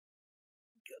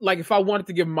 like if I wanted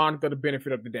to give Monica the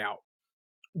benefit of the doubt,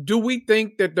 do we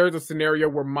think that there's a scenario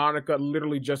where Monica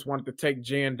literally just wanted to take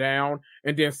Jen down,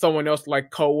 and then someone else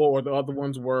like Koa or the other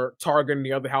ones were targeting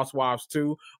the other housewives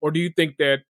too? Or do you think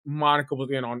that Monica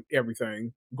was in on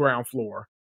everything, ground floor?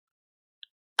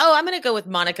 Oh, I'm going to go with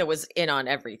Monica was in on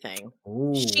everything.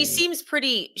 Ooh. She seems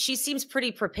pretty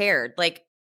prepared. Like,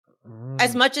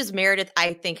 as much as Meredith,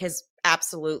 I think, has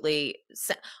absolutely,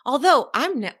 although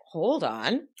hold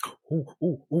on.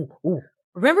 Ooh.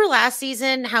 Remember last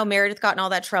season how Meredith got in all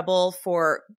that trouble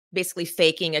for basically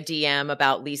faking a DM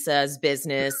about Lisa's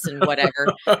business and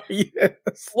whatever?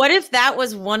 Yes. What if that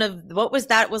was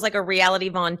was like a reality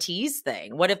Von Teese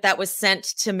thing? What if that was sent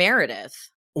to Meredith?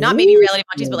 Not maybe reality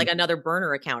Von Teese, but like another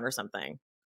burner account or something.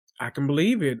 I can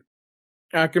believe it.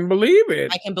 I can believe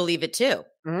it too.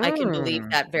 I can believe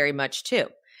that very much too.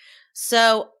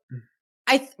 So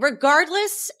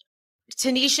regardless,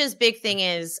 Tanisha's big thing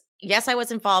is, yes, I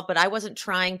was involved, but I wasn't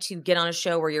trying to get on a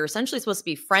show where you're essentially supposed to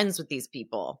be friends with these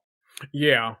people.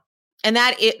 Yeah. And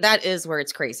that is where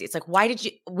it's crazy. It's like,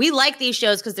 we like these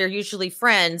shows because they're usually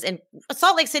friends. And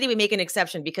Salt Lake City, we make an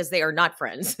exception because they are not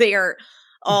friends. They are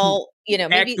all,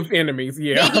 maybe active enemies.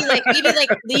 Yeah. maybe like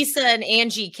Lisa and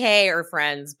Angie K are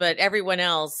friends, but everyone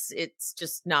else, it's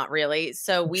just not really.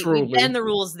 So we bend the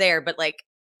rules there, but like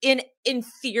in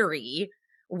theory,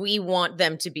 we want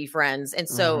them to be friends. And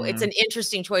so it's an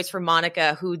interesting choice for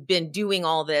Monica, who'd been doing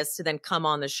all this, to then come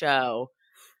on the show.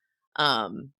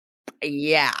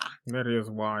 Yeah. That is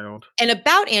wild. And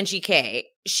about Angie K,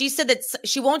 she said that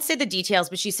she won't say the details,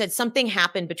 but she said something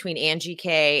happened between Angie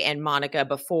K and Monica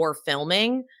before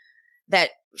filming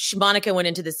that Monica went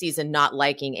into the season not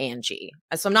liking Angie.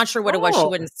 So I'm not sure what it was.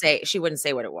 She wouldn't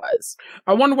say what it was.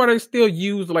 I wonder why they still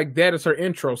use like that as her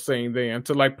intro scene then,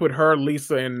 to like put her,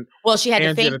 Lisa, and she had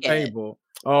Angie to fake at the table.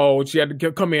 Oh, she had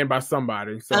to come in by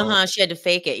somebody. So. She had to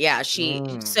fake it. Yeah.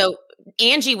 So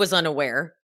Angie was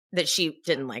unaware that she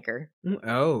didn't like her.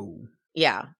 Oh.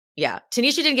 Yeah. Yeah.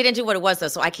 Tanisha didn't get into what it was though,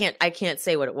 so I can't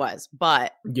say what it was.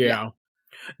 But yeah.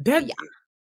 This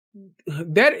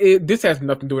has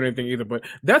nothing to do with anything either, but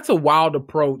that's a wild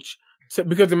approach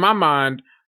because in my mind,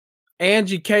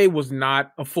 Angie K was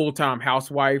not a full-time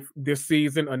housewife this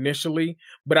season initially,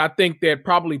 but I think that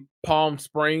probably Palm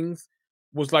Springs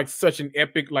was like such an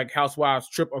epic like housewives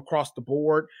trip across the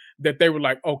board that they were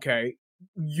like, okay,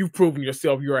 you've proven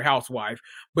yourself, you're a housewife.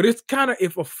 But it's kind of,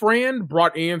 if a friend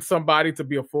brought in somebody to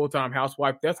be a full-time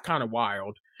housewife, that's kind of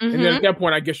wild. And then at that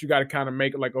point, I guess you got to kind of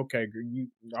make it like, okay,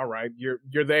 all right,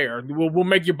 you're there. We'll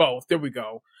make you both. There we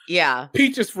go. Yeah.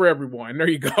 Peaches for everyone. There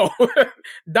you go.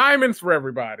 Diamonds for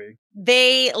everybody.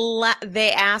 They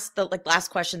asked the last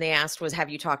question they asked was, have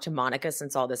you talked to Monica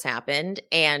since all this happened?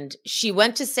 And she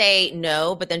went to say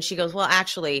no, but then she goes, well,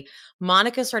 actually,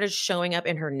 Monica started showing up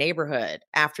in her neighborhood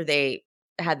after they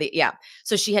had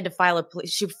so she had to file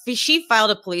she filed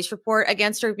a police report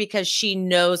against her because she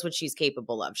knows what she's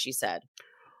capable of, she said.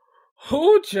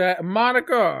 Who,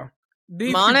 Monica?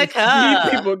 These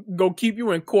people go keep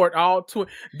you in court all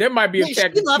there might be a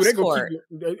tactic too. They go keep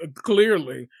you,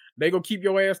 clearly they go keep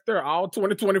your ass there all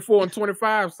 2024 and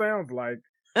 25 sounds like.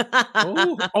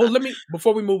 Let me,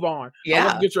 before we move on, I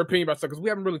want to get your opinion about stuff because we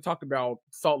haven't really talked about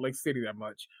Salt Lake City that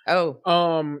much.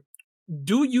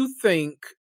 Do you think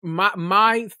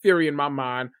my theory in my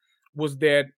mind was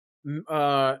that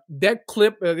that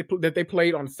clip that they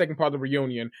played on the second part of the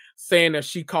reunion saying that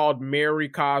she called Mary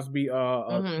Cosby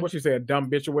what she said, a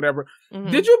dumb bitch or whatever.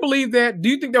 Did you believe that? Do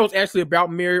you think that was actually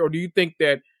about Mary, or do you think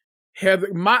that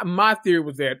Heather? My theory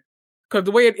was that because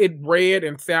the way it read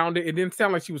and sounded, it didn't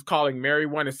sound like she was calling Mary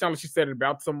one. It sounded like she said it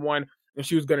about someone and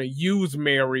she was going to use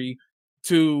Mary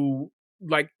to,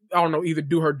 like, I don't know, either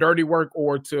do her dirty work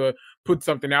or to put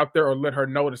something out there or let her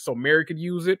notice so Mary could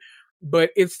use it.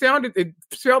 But it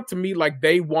felt to me like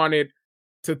they wanted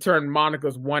to turn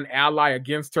Monica's one ally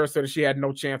against her so that she had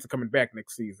no chance of coming back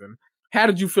next season. How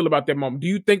did you feel about that moment? Do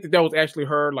you think that was actually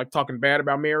her, like, talking bad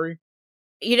about Mary?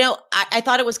 You know, I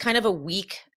thought it was kind of a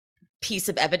weak piece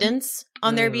of evidence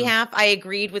on their behalf. I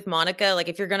agreed with Monica. Like,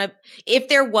 if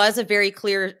there was a very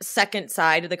clear second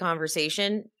side of the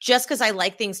conversation, just because I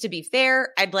like things to be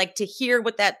fair, I'd like to hear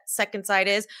what that second side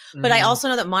is. But I also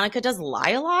know that Monica does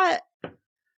lie a lot.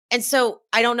 And so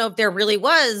I don't know if there really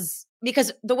was,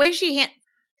 because the way she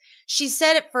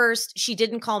said at first, she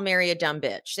didn't call Mary a dumb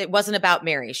bitch. It wasn't about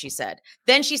Mary, she said.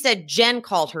 Then she said Jen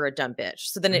called her a dumb bitch.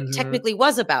 So then it technically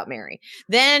was about Mary.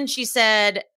 Then she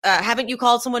said, haven't you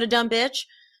called someone a dumb bitch?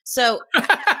 So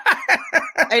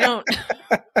I don't.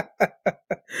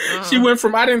 She went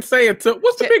from I didn't say it to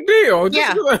what's the big deal?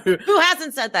 Yeah. Who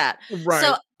hasn't said that? Right.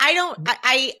 So I don't.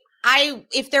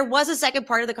 If there was a second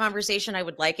part of the conversation, I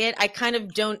would like it. I kind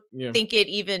of don't think it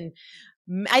even.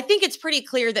 I think it's pretty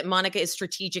clear that Monica is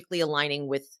strategically aligning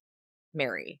with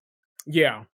Mary.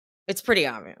 Yeah. It's pretty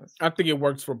obvious. I think it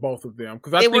works for both of them.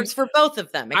 Because it works for both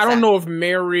of them. Exactly. I don't know if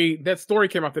Mary, that story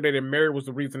came out today that Mary was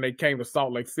the reason they came to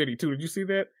Salt Lake City too. Did you see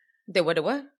that? They what?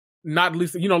 Not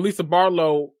Lisa. You know, Lisa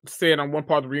Barlow said on one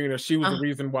part of the reunion that she was the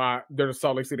reason why they're the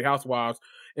Salt Lake City Housewives.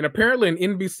 And apparently an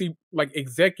NBC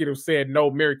executive said,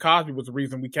 no, Mary Cosby was the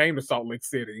reason we came to Salt Lake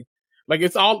City. Like,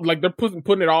 it's all like they're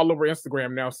putting it all over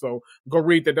Instagram now. So go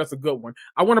read that. That's a good one.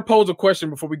 I want to pose a question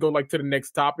before we go to the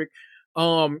next topic.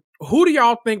 Who do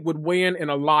y'all think would win in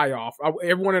a lie-off?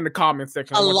 Everyone in the comment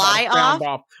section. A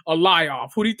lie-off? A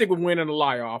lie-off. Who do you think would win in a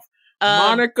lie-off?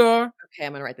 Monica. Okay,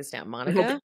 I'm going to write this down.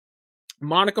 Monica.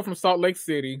 Monica from Salt Lake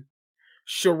City.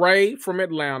 Sheree from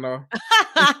Atlanta.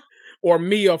 Or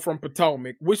Mia from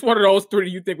Potomac. Which one of those three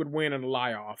do you think would win in a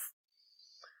lie-off?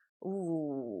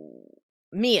 Ooh,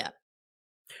 Mia.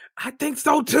 I think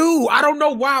so too. I don't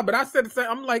know why, but I said the same.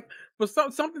 I'm like, but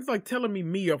something's like telling me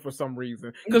Mia for some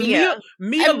reason. Because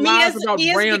Mia lies about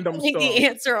random stuff. The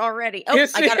answer already. Oh, we have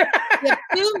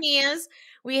two Mias.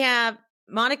 We have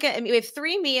Monica, and we have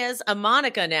three Mias. A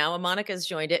Monica now. A Monica's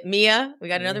joined it. Mia. We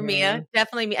got another Mia.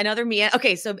 Definitely another Mia.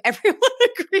 Okay, so everyone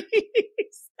agrees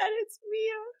that it's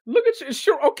Mia. Look at you.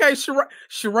 Sure. Okay,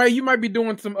 Sheree, you might be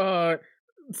doing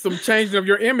some changing of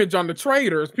your image on the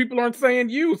traders. People aren't saying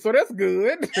you, so that's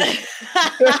good.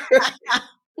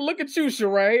 Look at you,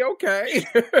 Sheree. Okay.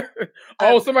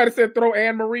 Somebody said throw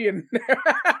Anne Marie in there.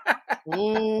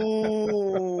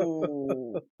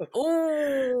 Ooh.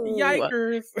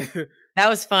 Yikers. That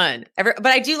was fun. But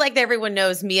I do like that everyone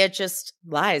knows Mia just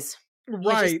lies.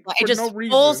 Right. It just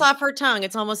pulls off her tongue.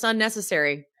 It's almost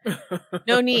unnecessary.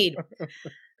 No need.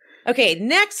 Okay,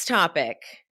 next topic.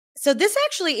 So this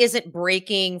actually isn't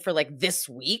breaking for this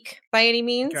week by any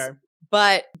means,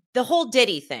 but the whole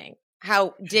Diddy thing,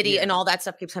 how Diddy and all that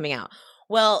stuff keeps coming out.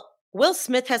 Well, Will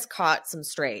Smith has caught some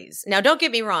strays. Now, don't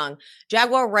get me wrong.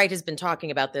 Jaguar Wright has been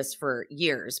talking about this for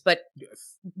years, but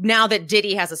now that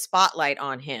Diddy has a spotlight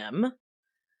on him,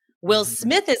 Will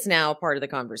Smith is now part of the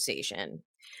conversation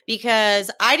because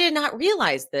I did not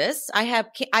realize this.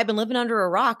 I've been living under a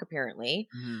rock, apparently.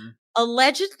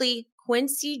 Allegedly,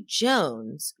 Quincy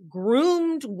Jones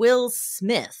groomed Will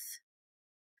Smith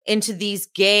into these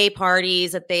gay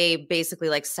parties that they basically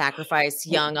sacrifice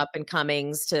young up and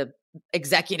comings to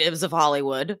executives of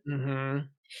Hollywood.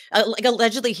 Like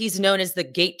allegedly, he's known as the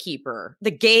gatekeeper,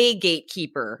 the gay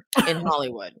gatekeeper in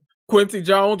Hollywood. Quincy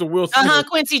Jones or Will Smith?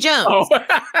 Quincy Jones. Oh.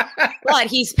 But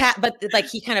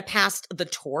he kind of passed the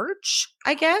torch,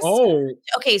 I guess. Oh.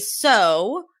 Okay,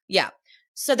 so yeah.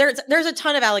 So there's a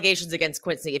ton of allegations against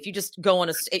Quincy. If you just go on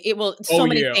it will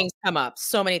many things come up.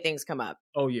 So many things come up.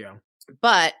 Oh yeah.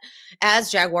 But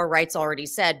as Jaguar Wrights already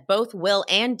said, both Will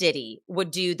and Diddy would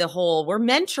do the whole "we're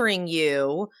mentoring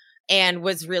you," and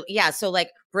was really So like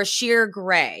Brashear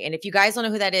Gray, and if you guys don't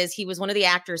know who that is, he was one of the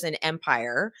actors in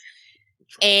Empire,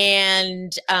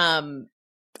 and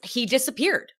he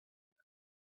disappeared.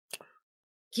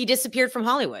 He disappeared from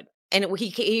Hollywood. And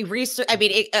he researched. I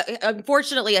mean,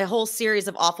 unfortunately, a whole series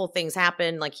of awful things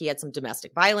happened. Like he had some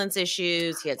domestic violence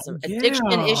issues. He had some addiction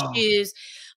issues.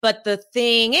 But the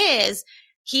thing is,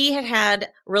 he had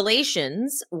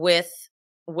relations with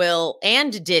Will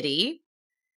and Diddy,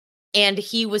 and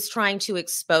he was trying to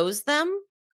expose them.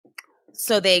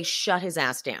 So they shut his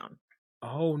ass down.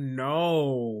 Oh,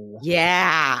 no.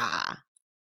 Yeah.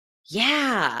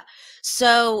 Yeah.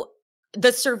 So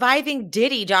the Surviving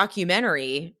Diddy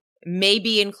documentary may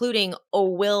be including a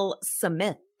Will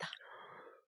Smith.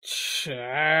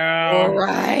 Child.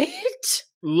 Right?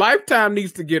 Lifetime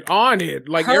needs to get on it.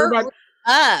 Like everybody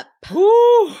up.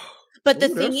 Whew. But the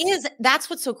thing is, that's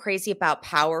what's so crazy about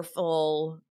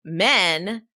powerful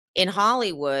men in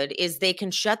Hollywood is they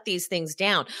can shut these things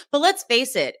down. But let's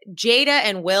face it, Jada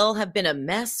and Will have been a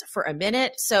mess for a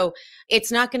minute. So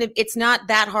it's not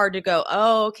that hard to go,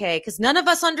 oh, okay. Because none of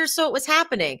us understood what was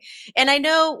happening. And I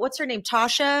know, what's her name?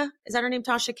 Tasha? Is that her name?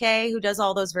 Tasha K, who does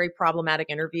all those very problematic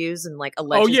interviews and like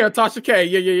alleged. Oh yeah, Tasha K.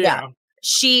 Yeah.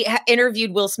 She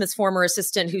interviewed Will Smith's former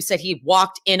assistant who said he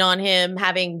walked in on him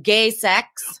having gay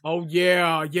sex. Oh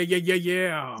yeah.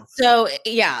 So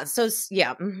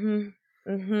yeah.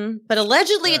 Mm-hmm. But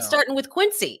allegedly it's starting with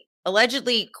Quincy.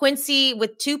 Allegedly Quincy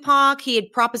with Tupac, he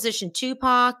had propositioned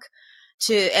Tupac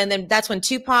and then that's when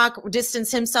Tupac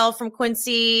distanced himself from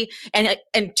Quincy and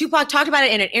Tupac talked about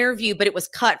it in an interview, but it was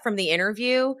cut from the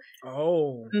interview.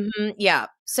 Oh. Mm-hmm. Yeah.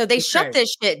 So they shut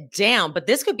this shit down, but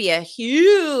this could be a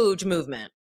huge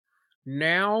movement.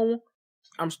 Now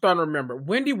I'm starting to remember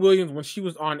Wendy Williams when she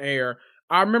was on air.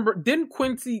 I remember, didn't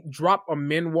Quincy drop a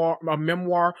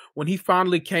memoir when he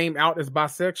finally came out as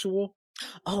bisexual?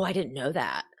 Oh, I didn't know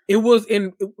that. It was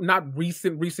in not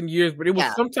recent years, but it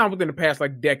was sometime within the past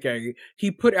like decade.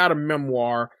 He put out a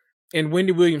memoir, and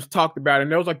Wendy Williams talked about it.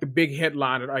 And there was like the big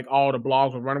headline that like all the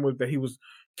blogs were running with that he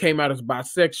came out as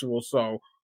bisexual. So,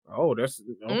 that's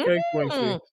okay,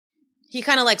 Quincy. He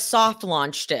kind of like soft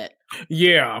launched it.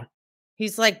 Yeah.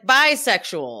 He's like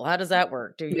bisexual. How does that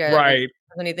work? Do you guys? Right.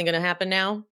 Is anything going to happen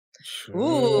now? Sure.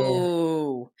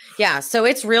 Ooh. Yeah, so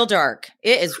it's real dark.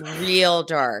 It is real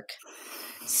dark.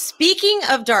 Speaking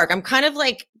of dark, I'm kind of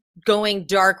like going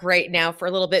dark right now for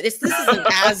a little bit. This isn't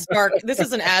as dark. This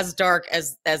isn't as dark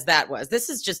as that was. This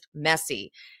is just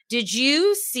messy. Did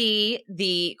you see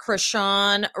the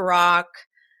Krishan Rock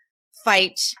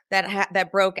fight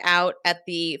that broke out at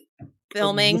the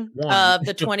filming of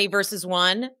the 20 versus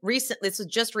 1 this was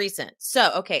just recent. So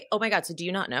okay, oh my god, so do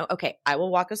you not know? Okay, I will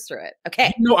walk us through it.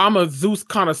 Okay, I'm a Zeus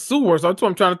connoisseur, so that's what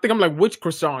I'm trying to think. I'm like, which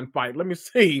Krishan fight? Let me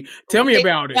see. Tell me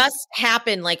about it. Just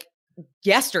happened like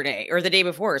yesterday or the day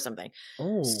before or something.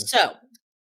 So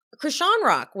Krishan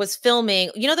Rock was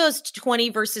filming, those 20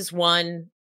 versus 1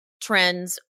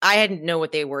 trends. I didn't know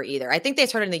what they were either. I think they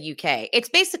started in the UK. It's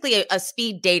basically a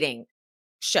speed dating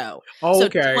show. So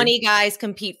 20 guys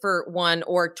compete for 1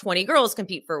 or 20 girls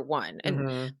compete for 1.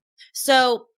 And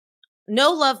so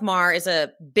No Love Mar is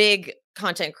a big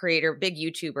content creator, big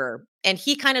YouTuber, and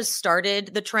he kind of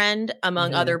started the trend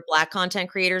among other Black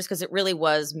content creators because it really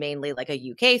was mainly like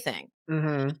a UK thing.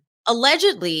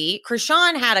 Allegedly,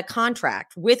 Krishan had a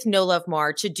contract with No Love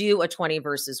Mar to do a 20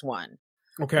 versus 1.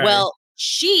 Okay. Well,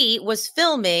 she was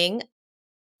filming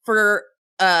for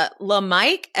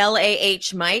Mike, Lah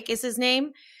Mike is his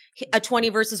name, a 20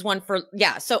 versus 1 for,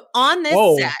 so on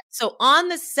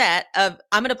this set of,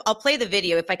 I'll play the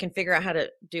video if I can figure out how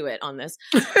to do it on this.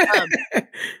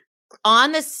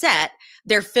 On the set,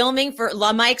 they're filming for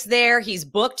La Mike's there. He's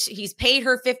booked. He's paid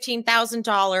her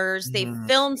 $15,000. They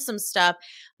filmed some stuff.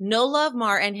 No Love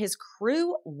Mar and his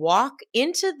crew walk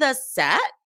into the set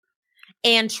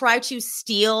and try to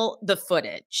steal the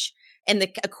footage and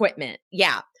the equipment.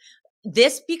 Yeah.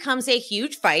 This becomes a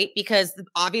huge fight because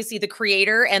obviously the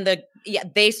creator and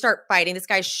they start fighting. This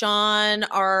guy,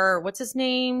 what's his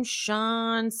name?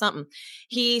 Sean something.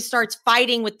 He starts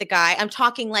fighting with the guy. I'm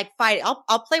talking like fight.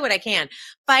 I'll play what I can.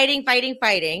 Fighting.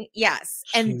 Yes.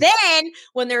 And then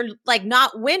when they're like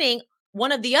not winning,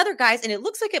 one of the other guys, and it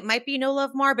looks like it might be No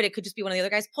Love Mar, but it could just be one of the other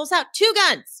guys, pulls out two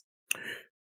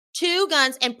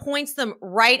guns and points them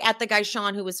right at the guy,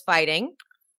 Sean, who was fighting.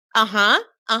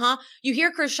 You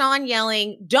hear Krishan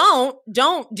yelling, don't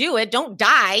do it. Don't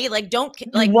die. Like, don't,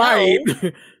 like, right.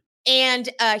 No. And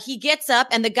he gets up,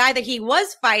 and the guy that he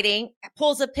was fighting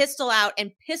pulls a pistol out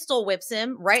and pistol whips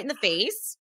him right in the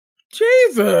face.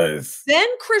 Jesus. Then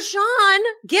Krishan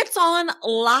gets on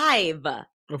live.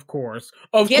 Of course.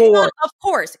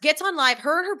 Gets on live.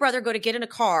 Her and her brother go to get in a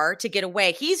car to get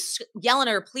away. He's yelling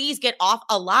at her, please get off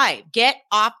alive. Get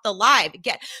off the live.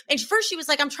 And first she was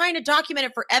like, I'm trying to document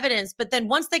it for evidence. But then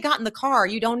once they got in the car,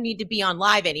 you don't need to be on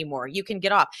live anymore. You can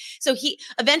get off. So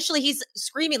eventually he's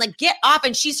screaming like, get off.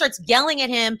 And she starts yelling at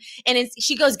him. And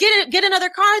she goes, get another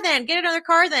car then. Get another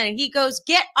car then. And he goes,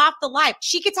 get off the live.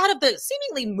 She gets out of the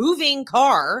seemingly moving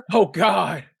car. Oh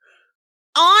God.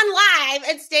 On live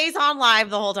and stays on live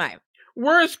the whole time.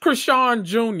 Where's Krishan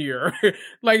Jr.?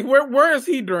 Like, where is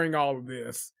he during all of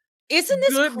this? Isn't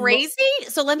this crazy?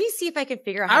 So let me see if I can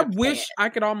figure out how I wish I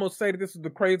could almost say that this is the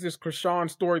craziest Krishan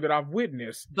story that I've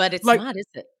witnessed. But it's not, is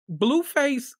it?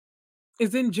 Blueface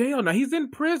is in jail now. He's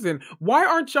in prison. Why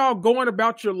aren't y'all going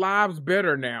about your lives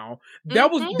better now?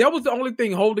 That was the only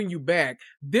thing holding you back.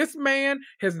 This man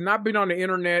has not been on the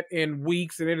internet in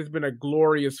weeks, and it has been a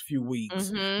glorious few weeks.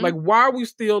 Like, why are we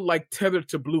still like tethered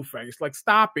to Blueface? Like,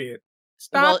 stop it.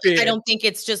 Stop it. I don't think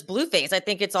it's just Blueface. I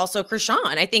think it's also Krishan.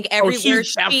 I think everywhere she's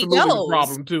she absolutely goes. the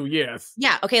problem too. Yes.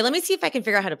 Yeah. Okay. Let me see if I can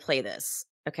figure out how to play this.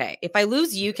 Okay. If I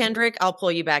lose you, Kendrick, I'll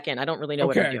pull you back in. I don't really know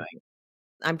what I'm doing.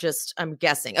 I'm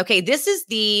guessing. Okay, this is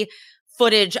the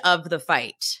footage of the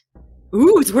fight.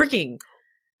 Ooh, it's working.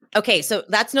 Okay, so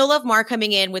that's No Love Mar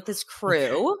coming in with his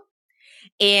crew.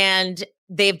 And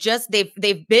they've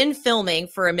been filming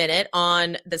for a minute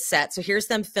on the set. So here's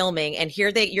them filming, and here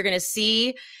you're gonna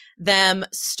see them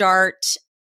start.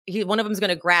 One of them's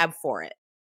gonna grab for it.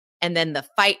 And then the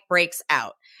fight breaks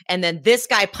out. And then this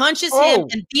guy punches him,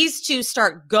 and these two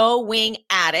start going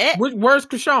at it. Where's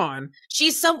Krishan?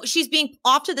 She's being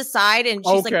off to the side, and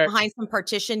she's like behind some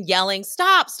partition yelling,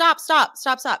 stop. So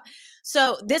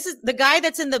this is the guy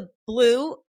that's in the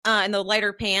blue, in the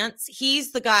lighter pants.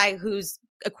 He's the guy whose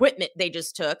equipment they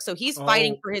just took. So he's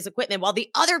fighting for his equipment while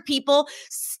the other people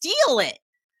steal it.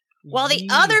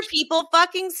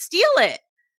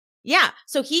 Yeah.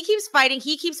 So he keeps fighting.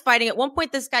 At one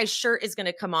point, this guy's shirt is going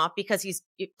to come off because he's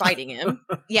fighting him.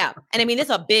 Yeah. And I mean, this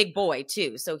is a big boy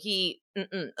too. So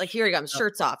like, here he comes.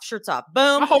 Shirts off.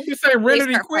 Boom. I hope you say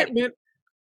rented equipment.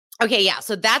 Fighting. Okay. Yeah.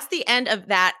 So that's the end of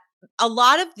that. A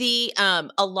lot of the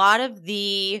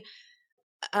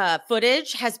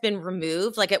footage has been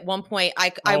removed. Like at one point,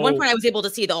 I was able to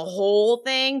see the whole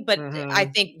thing, but I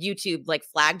think YouTube like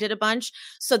flagged it a bunch.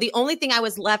 So the only thing I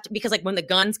was left, because like when the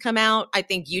guns come out, I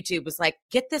think YouTube was like,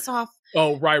 get this off.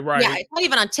 Oh, right. Yeah, it's not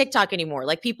even on TikTok anymore.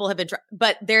 Like people have been,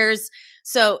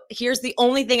 so here's the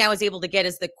only thing I was able to get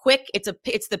is the quick.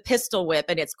 It's the pistol whip,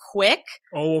 and it's quick.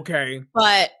 Oh, okay.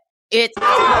 But it's No,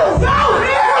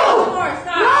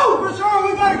 for sure,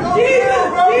 we gotta go.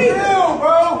 Chill, bro.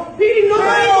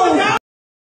 Chill.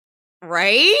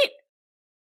 Right?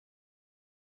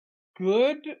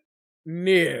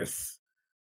 Goodness.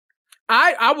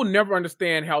 I will never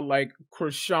understand how like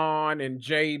Krishan and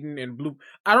Jaden and Blue,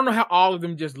 I don't know how all of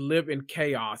them just live in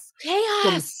chaos.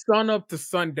 From sun up to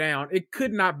sundown. It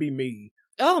could not be me.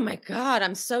 Oh my God,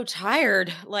 I'm so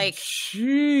tired. Like,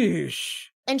 sheesh.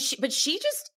 But she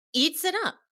just eats it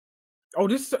up. Oh,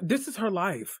 this is her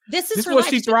life. This is her what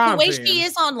life. She thrives the way in. She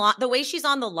is the way she's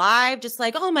on the live, just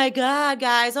like, oh my God,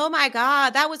 guys, oh my God,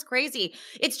 that was crazy.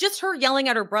 It's just her yelling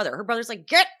at her brother. Her brother's like,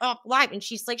 get off live, and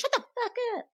she's like, shut the fuck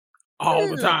up. All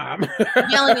the time.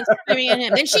 Yelling and screaming at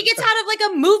him. And she gets out of like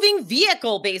a moving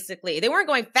vehicle, basically. They weren't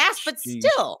going fast, but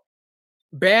still.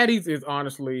 Baddies is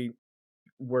honestly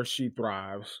where she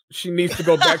thrives. She needs to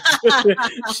go back.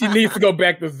 She needs to go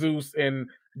back to Zeus and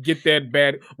get that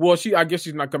bad. Well, I guess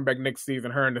she's not coming back next season.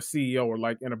 Her and the CEO are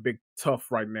like in a big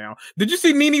tough right now. Did you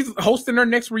see Nene's hosting her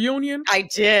next reunion? I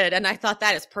did, and I thought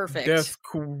that is perfect. That's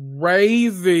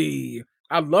crazy.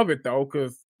 I love it though,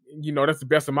 because that's the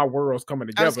best of my worlds coming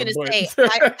together. I was going to say,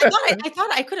 I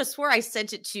thought I could have swore I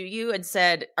sent it to you and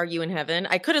said, "Are you in heaven?"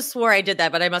 I could have swore I did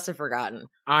that, but I must have forgotten.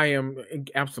 I am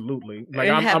absolutely like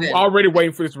I'm already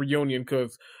waiting for this reunion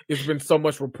because it's been so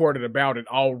much reported about it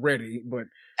already. But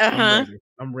I'm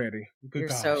ready. You're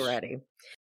so ready.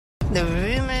 The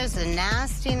rumors, the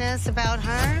nastiness about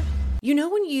her. You know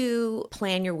when you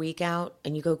plan your week out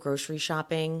and you go grocery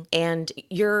shopping and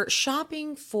you're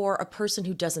shopping for a person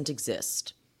who doesn't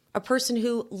exist, a person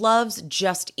who loves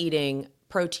just eating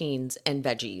proteins and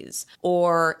veggies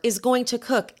or is going to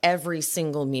cook every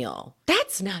single meal.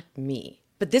 That's not me.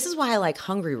 But this is why I like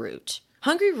Hungry Root.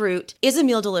 Hungry Root is a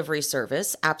meal delivery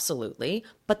service, absolutely,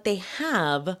 but they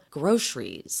have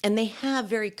groceries and they have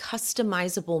very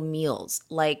customizable meals.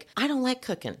 Like, I don't like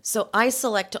cooking, so I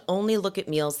select to only look at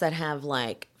meals that have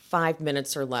like 5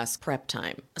 minutes or less prep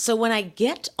time. So when I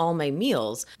get all my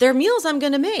meals, they're meals I'm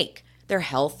gonna make. They're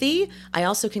healthy. I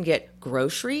also can get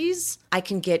groceries. I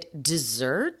can get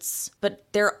desserts, but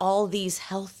they're all these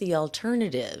healthy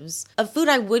alternatives of food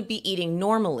I would be eating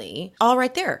normally, all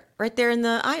right there in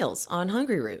the aisles on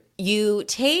Hungry Root. You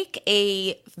take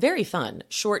a very fun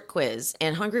short quiz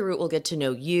and Hungry Root will get to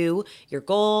know you, your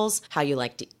goals, how you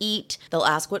like to eat. They'll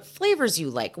ask what flavors you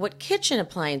like, what kitchen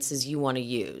appliances you want to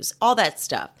use, all that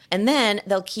stuff. And then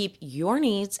they'll keep your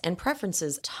needs and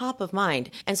preferences top of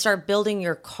mind and start building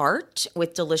your cart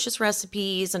with delicious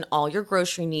recipes and all your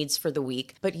grocery needs for the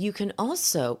week. But you can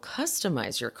also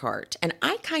customize your cart. And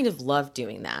I kind of love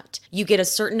doing that. You get a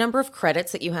certain number of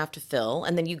credits that you have to fill,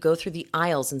 and then you go through the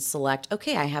aisles and select,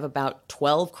 okay, I have about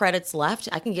 12 credits left.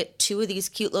 I can get 2 of these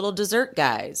cute little dessert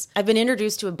guys. I've been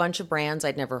introduced to a bunch of brands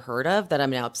I'd never heard of that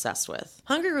I'm now obsessed with.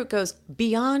 Hungry Root goes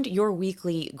beyond your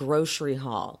weekly grocery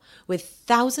haul with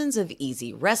thousands of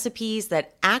easy recipes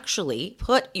that actually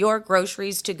put your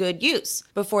groceries to good use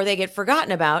before they get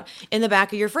forgotten about in the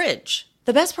back of your fridge.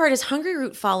 The best part is Hungry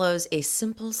Root follows a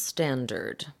simple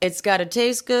standard. It's got to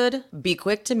taste good, be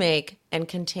quick to make, and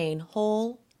contain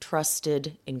whole,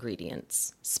 trusted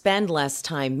ingredients. Spend less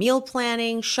time meal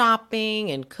planning, shopping,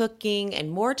 and cooking,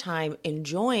 and more time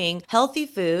enjoying healthy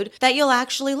food that you'll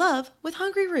actually love with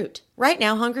Hungry Root. Right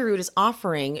now, Hungry Root is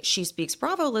offering She Speaks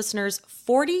Bravo listeners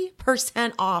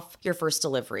 40% off your first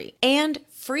delivery and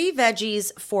free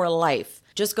veggies for life.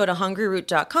 Just go to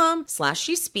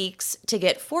hungryroot.com/shespeaks to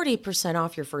get 40%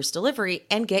 off your first delivery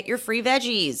and get your free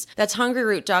veggies. That's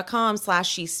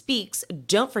hungryroot.com/shespeaks.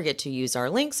 Don't forget to use our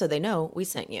link so they know we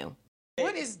sent you.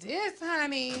 What is this,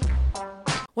 honey?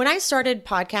 When I started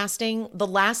podcasting, the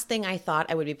last thing I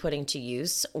thought I would be putting to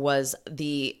use was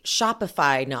the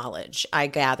Shopify knowledge I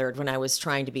gathered when I was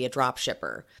trying to be a drop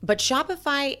shipper. But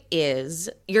Shopify is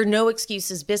your no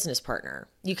excuses business partner.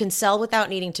 You can sell without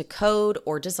needing to code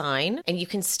or design, and you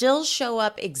can still show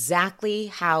up exactly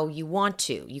how you want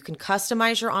to. You can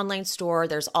customize your online store.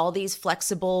 There's all these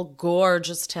flexible,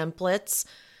 gorgeous templates.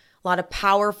 A lot of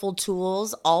powerful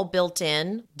tools all built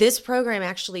in. This program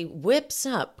actually whips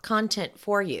up content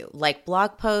for you, like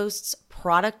blog posts,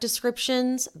 product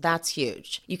descriptions. That's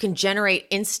huge. You can generate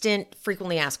instant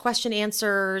frequently asked question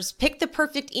answers, pick the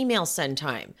perfect email send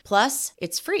time. Plus,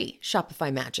 it's free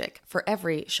Shopify magic for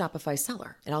every Shopify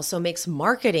seller. It also makes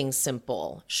marketing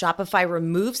simple. Shopify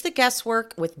removes the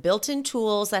guesswork with built-in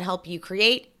tools that help you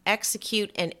create,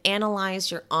 execute, and analyze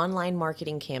your online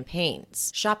marketing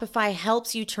campaigns. Shopify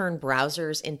helps you turn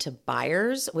browsers into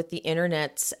buyers with the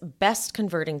internet's best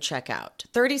converting checkout,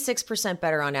 36%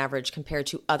 better on average compared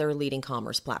to other leading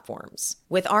commerce platforms.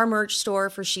 With our merch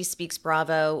store for She Speaks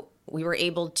Bravo, we were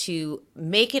able to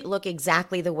make it look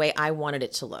exactly the way I wanted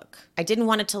it to look. I didn't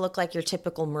want it to look like your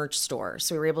typical merch store.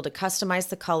 So we were able to customize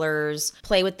the colors,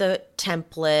 play with the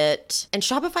template, and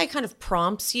Shopify kind of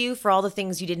prompts you for all the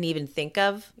things you didn't even think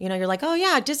of. You know, you're like, oh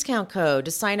yeah, discount code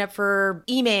to sign up for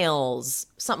emails,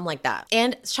 something like that.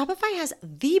 And Shopify has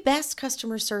the best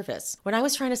customer service. When I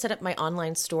was trying to set up my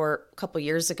online store a couple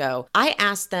years ago, I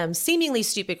asked them seemingly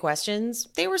stupid questions.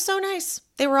 They were so nice.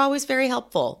 They were always very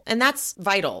helpful. And that's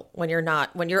vital when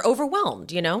you're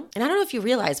overwhelmed, you know? And I don't know if you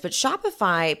realize, but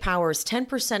Shopify powers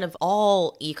 10% of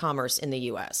all e-commerce in the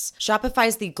US. Shopify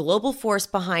is the global force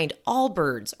behind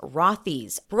Allbirds,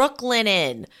 Rothy's,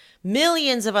 Brooklinen,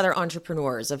 millions of other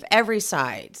entrepreneurs of every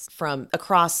size from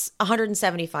across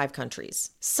 175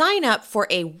 countries. Sign up for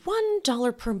a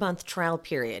 $1 per month trial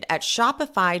period at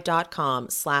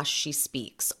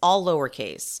shopify.com/shespeaks, all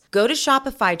lowercase. Go to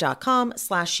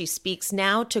shopify.com/shespeaks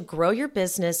now to grow your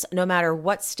business no matter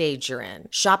what stage you're in.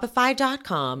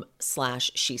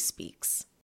 Shopify.com/shespeaks.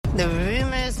 The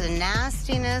rumors, the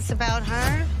nastiness about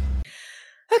her.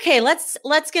 Okay, let's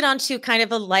get on to kind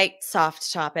of a light,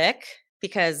 soft topic,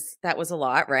 because that was a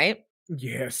lot, right?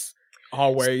 Yes,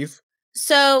 always.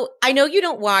 So I know you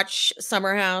don't watch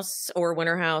Summer House or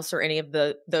Winter House or any of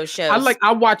those shows.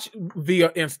 I watch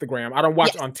via Instagram. I don't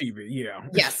watch on TV. Yeah.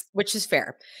 Yes, which is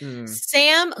fair.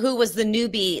 Sam, who was the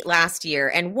newbie last year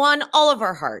and won all of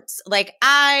our hearts. Like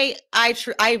I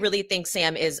really think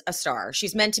Sam is a star.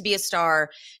 She's meant to be a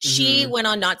star. She went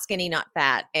on Not Skinny, Not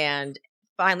Fat and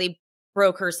finally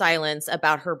broke her silence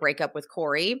about her breakup with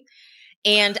Corey.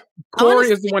 And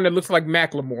Corey is the one that looks like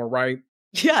Macklemore, right?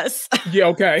 Yes. Yeah,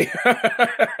 okay.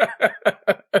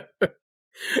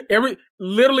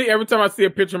 Literally every time I see a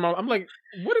picture of him, I'm like,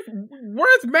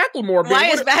 where's Macklemore been? Why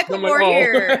is Macklemore like,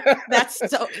 here?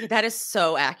 That is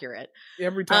so accurate.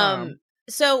 Every time.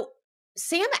 So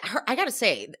Sam, I gotta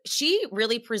say, she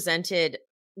really presented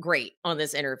great on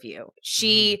this interview.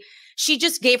 She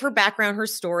just gave her background, her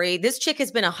story. This chick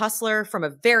has been a hustler from a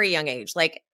very young age.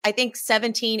 Like, I think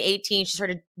 17, 18, she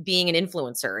started being an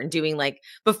influencer and doing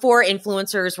before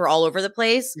influencers were all over the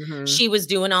place, she was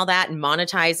doing all that and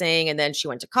monetizing. And then she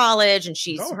went to college and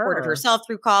she supported herself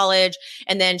through college.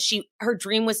 And then her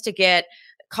dream was to get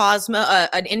Cosmo,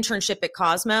 an internship at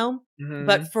Cosmo.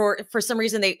 But for some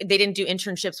reason, they didn't do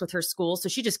internships with her school. So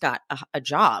she just got a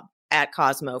job at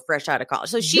Cosmo fresh out of college.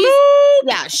 So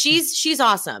she's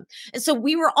awesome. And so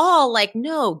we were all like,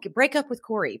 no, break up with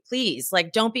Corey, please.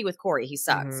 Like, don't be with Corey. He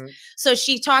sucks. So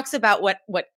she talks about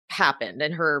what happened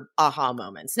and her aha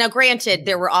moments. Now, granted,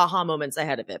 there were aha moments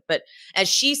ahead of it, but as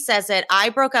she says it, I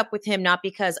broke up with him, not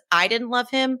because I didn't love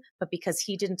him, but because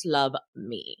he didn't love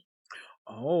me.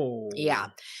 Oh. Yeah.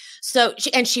 So,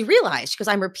 she realized, because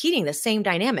I'm repeating the same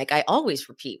dynamic I always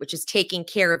repeat, which is taking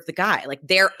care of the guy. Like,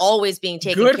 they're always being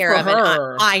taken care of.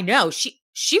 And I know she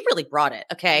really brought it.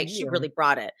 Okay. Yeah. She really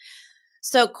brought it.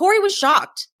 So Corey was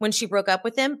shocked when she broke up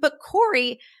with him, but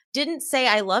Corey didn't say,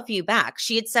 I love you back.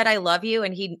 She had said, I love you.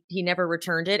 And he never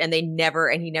returned it. And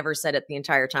he never said it the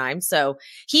entire time. So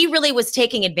he really was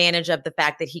taking advantage of the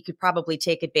fact that he could probably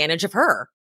take advantage of her.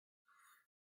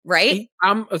 Right?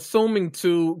 I'm assuming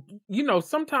too,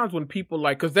 sometimes when people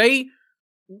because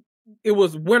it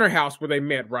was Winter House where they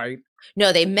met, right?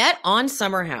 No, they met on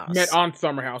Summer House.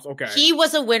 Okay. He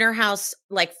was a Winter House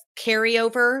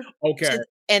carryover. Okay.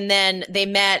 And then they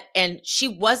met, and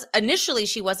initially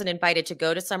she wasn't invited to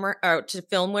go to to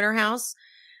film Winter House.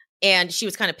 And she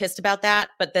was kind of pissed about that.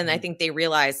 But then I think they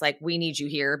realized, we need you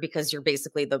here because you're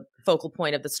basically the focal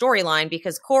point of the storyline,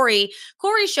 because Corey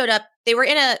showed up. They were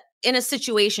in a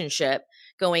situationship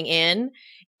going in,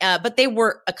 but they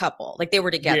were a couple, they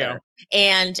were together. Yeah.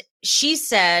 And she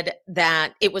said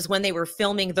that it was when they were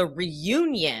filming the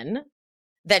reunion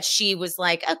that she was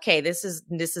like, okay, this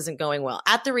isn't going well.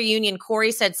 At the reunion,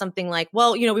 Corey said something like,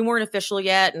 well, we weren't official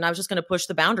yet, and I was just going to push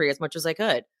the boundary as much as I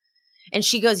could. And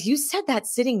she goes, you said that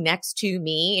sitting next to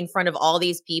me in front of all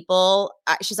these people.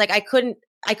 She's like, I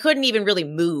couldn't even really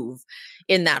move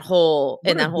in that whole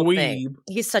thing.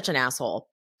 He's such an asshole.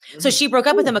 So she broke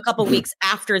up with him a couple weeks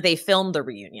after they filmed the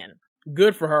reunion.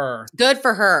 Good for her. Good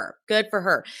for her. Good for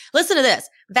her. Listen to this.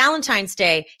 Valentine's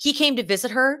Day, he came to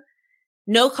visit her.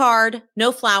 No card,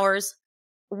 no flowers.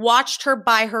 Watched her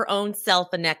buy her own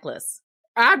self a necklace.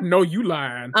 I know you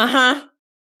lying.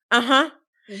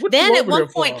 Then at one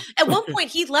point,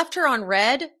 he left her on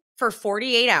red for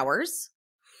 48 hours.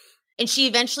 And she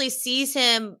eventually sees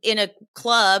him in a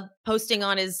club posting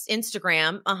on his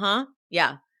Instagram.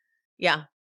 Yeah. Yeah.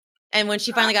 And when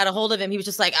she finally got a hold of him, he was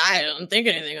just like, I don't think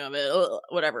anything of it.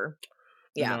 Whatever.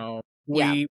 Yeah.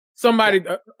 Somebody,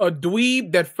 a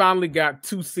dweeb that finally got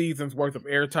 2 seasons worth of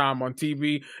airtime on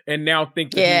TV and now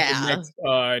think that he's the next,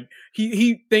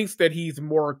 he thinks that he's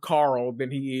more Carl than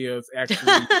he is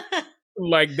actually.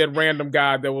 That random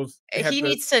guy that was. He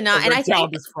needs to not. And I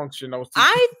think dysfunction.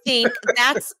 I think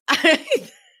that's. I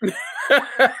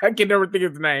can never think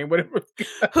of his name. Whatever.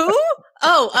 Who?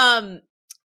 Oh,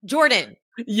 Jordan.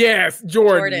 Yes,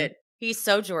 Jordan. He's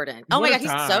so Jordan. Oh my God,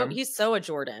 he's so a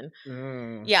Jordan.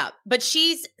 Yeah, but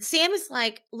Sam is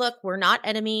like, look, we're not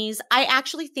enemies. I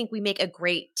actually think we make a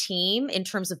great team in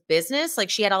terms of business.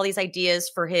 She had all these ideas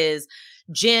for his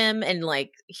gym, and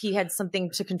he had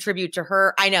something to contribute to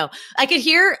her. I know. I could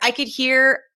hear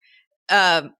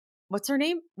what's her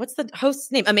name? What's the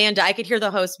host's name? Amanda. I could hear the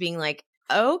host being like,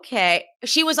 okay.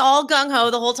 She was all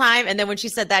gung-ho the whole time. And then when she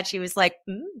said that, she was like,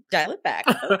 dial it back.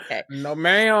 Okay. No,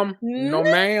 ma'am. No,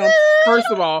 ma'am. First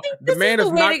of all, the man is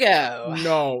not.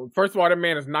 No. First of all, the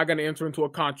man is not going to enter into a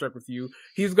contract with you.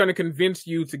 He's going to convince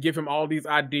you to give him all these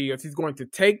ideas. He's going to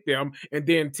take them and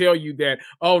then tell you that,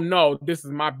 oh, no, this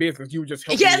is my business. You were just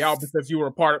helping me out because you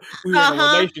were we were in a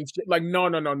relationship.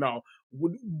 No.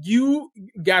 You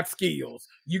got skills.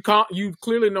 You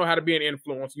clearly know how to be an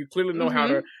influencer. You clearly know how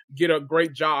to get a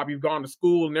great job. You've gone to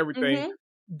school and everything.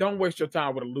 Don't waste your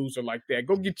time with a loser like that.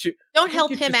 Go get you. Don't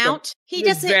help him out. He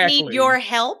doesn't need your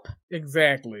help.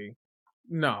 Exactly.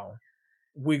 No,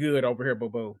 we good over here, boo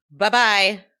boo.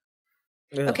 Bye.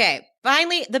 Okay,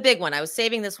 finally the big one. I was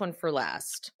saving this one for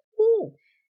last. Ooh.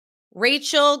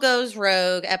 Rachel Goes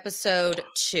Rogue, episode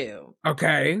 2.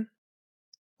 Okay.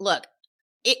 Look.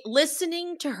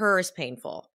 Listening to her is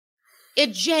painful.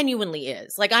 It genuinely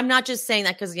is. I'm not just saying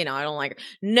that because, I don't like her.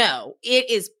 No, it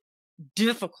is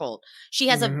difficult. She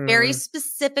has a very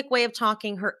specific way of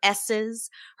talking. Her S's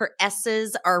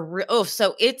are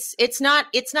so it's not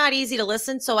easy to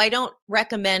listen. So I don't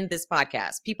recommend this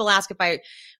podcast. People ask if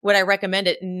would I recommend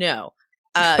it? No.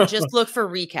 Just look for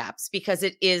recaps because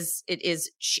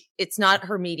it's not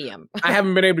her medium. I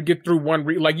haven't been able to get through one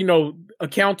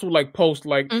accounts will like post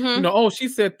like oh, she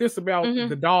said this about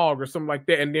the dog or something like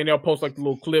that, and then they'll post like the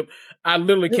little clip. I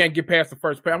literally can't get past the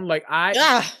first page. I'm like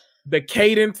the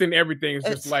cadence and everything is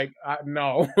just like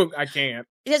no, I can't.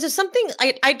 There's something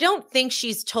I don't think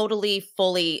she's totally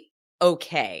fully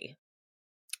okay.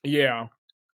 Yeah,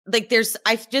 like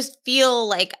I just feel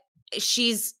like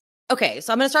she's. Okay,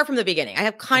 so I'm going to start from the beginning. I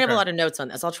have kind of a lot of notes on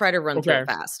this. I'll try to run through it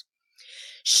fast.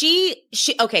 She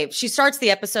starts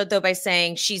the episode though by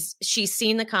saying she's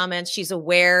seen the comments. She's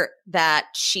aware that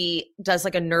she does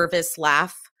like a nervous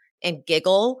laugh and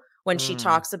giggle when she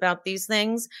talks about these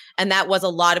things. And that was a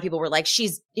lot of people were like, to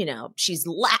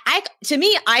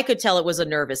me, I could tell it was a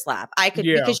nervous laugh. I could,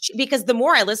 because the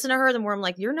more I listen to her, the more I'm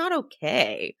like, you're not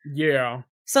okay. Yeah.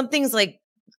 Something's like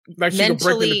she could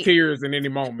break into tears in any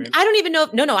moment. I don't even know.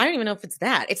 I don't even know if it's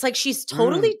that. It's like she's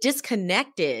totally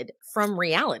disconnected from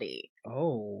reality.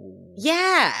 Oh,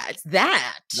 yeah, it's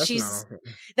that.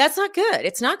 That's not good.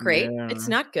 It's not great. Yeah. It's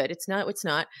not good. It's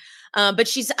not. But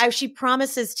she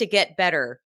promises to get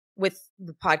better with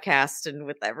the podcast and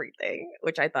with everything,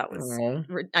 which I thought was.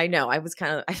 I know. I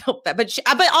felt bad, but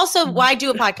also, why do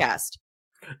a podcast?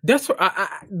 That's what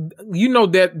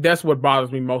that's what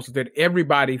bothers me most is that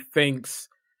everybody thinks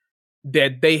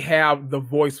that they have the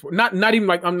voice not even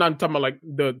like I'm not talking about like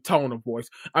the tone of voice.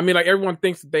 I mean like everyone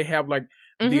thinks that they have like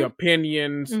the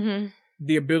opinions,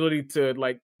 the ability to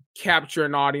like capture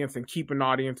an audience and keep an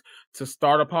audience to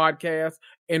start a podcast.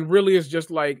 And really it's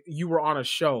just like you were on a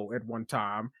show at one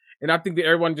time. And I think that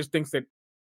everyone just thinks that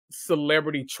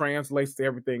celebrity translates to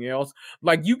everything else.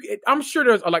 Like I'm sure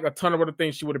there's like a ton of other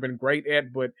things she would have been great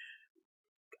at, but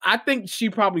I think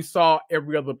she probably saw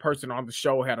every other person on the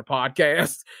show had a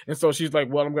podcast. And so she's like,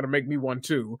 well, I'm going to make me one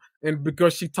too. And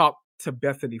because she talked to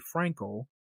Bethany Frankel,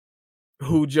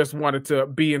 who just wanted to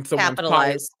be in someone's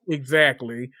podcast,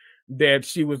 exactly, that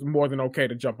she was more than okay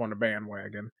to jump on the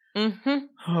bandwagon.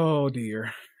 Oh,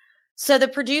 dear. So the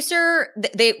producer,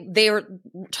 they were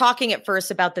talking at first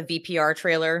about the VPR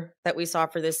trailer that we saw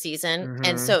for this season.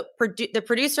 And so the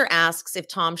producer asks if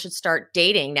Tom should start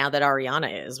dating now that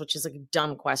Ariana is, which is a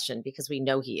dumb question because we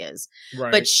know he is.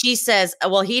 Right. But she says,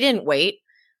 well, he didn't wait.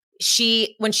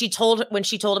 When she told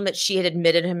him that she had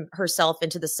admitted herself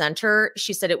into the center,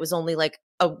 she said it was only like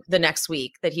the next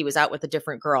week that he was out with a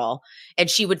different girl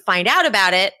and she would find out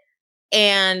about it.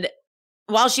 And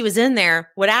while she was in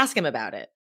there, would ask him about it.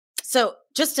 So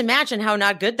just imagine how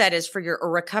not good that is for your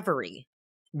recovery.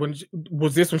 Was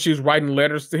this when she was writing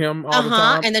letters to him all the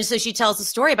time? And then so she tells the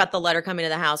story about the letter coming to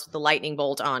the house with the lightning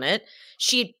bolt on it.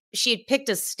 She had picked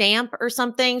a stamp or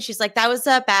something. She's like, that was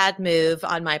a bad move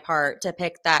on my part to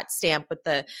pick that stamp with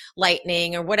the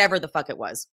lightning or whatever the fuck it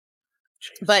was.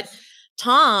 Jesus. But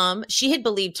she had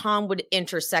believed Tom would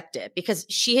intersect it because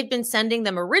she had been sending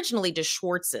them originally to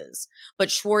Schwartz's, but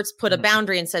Schwartz put a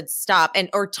boundary and said, stop.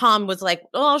 Or Tom was like,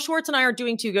 oh, Schwartz and I are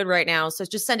doing too good right now. So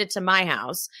just send it to my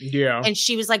house. Yeah. And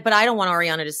she was like, but I don't want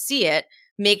Ariana to see it.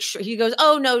 Make sure. He goes,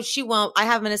 oh no, she won't. I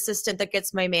have an assistant that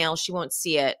gets my mail. She won't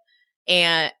see it.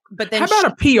 But then how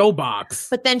about a P.O. box?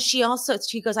 But then she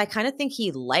goes, I kind of think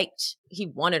he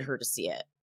wanted her to see it,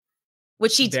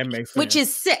 which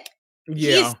is sick.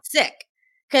 Yeah. He's sick.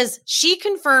 Because she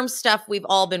confirms stuff we've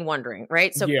all been wondering,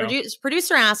 right? So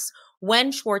producer asks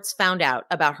when Schwartz found out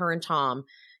about her and Tom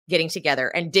getting together,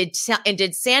 and did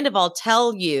Sandoval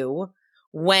tell you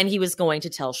when he was going to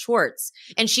tell Schwartz?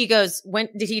 And she goes, when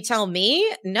did he tell me?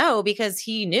 No, because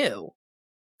he knew.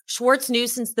 Schwartz knew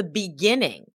since the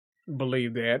beginning.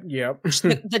 Believe that. Yep.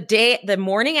 the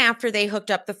morning after they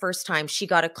hooked up the first time, she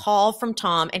got a call from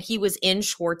Tom, and he was in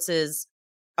Schwartz's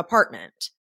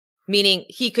apartment. Meaning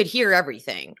he could hear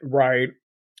everything. Right.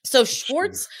 So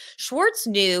Schwartz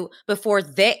knew before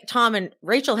Tom and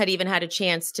Rachel had even had a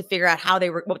chance to figure out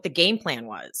what the game plan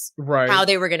was. Right. How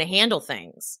they were going to handle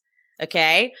things.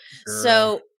 Okay. Sure.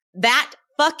 So that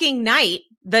fucking night,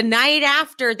 the night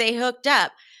after they hooked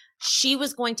up, she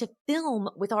was going to film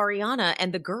with Ariana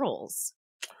and the girls.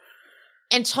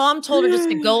 And Tom told her just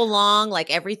to go along like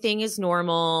everything is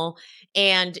normal.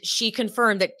 And she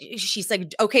confirmed that she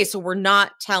said, okay, so we're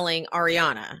not telling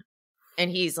Ariana. And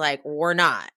he's like, we're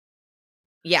not.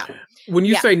 Yeah. When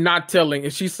you say not telling,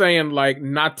 is she saying like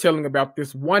not telling about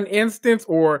this one instance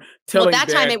or telling that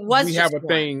time it was we have a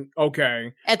thing?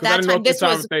 Okay. At that time,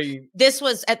 this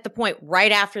was at the point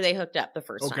right after they hooked up the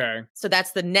first time. Okay. So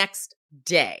that's the next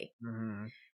day. Mm-hmm.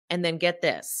 And then get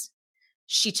this.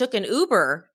 She took an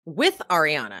Uber with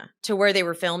Ariana to where they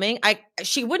were filming.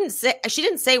 She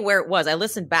didn't say where it was. I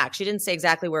listened back. She didn't say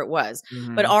exactly where it was.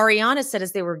 Mm-hmm. But Ariana said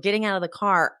as they were getting out of the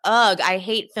car, ugh, I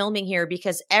hate filming here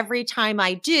because every time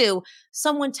I do,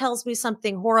 someone tells me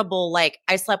something horrible like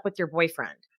I slept with your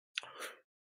boyfriend.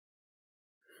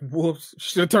 Whoops.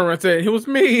 Should have turned around and said, it was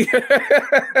me.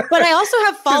 But I also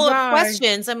have follow-up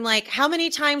questions. I'm like, how many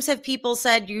times have people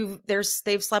said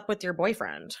they've slept with your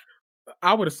boyfriend?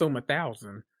 I would assume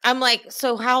 1,000. I'm like,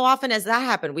 so how often has that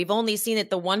happened? We've only seen it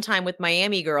the one time with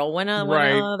Miami Girl. When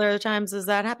other times has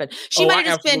that happened? She might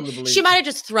have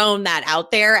just thrown that out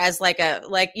there as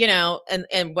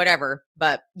and whatever.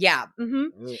 But yeah.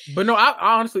 Mm-hmm. But no, I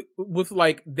honestly, with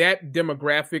like that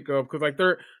demographic of, because like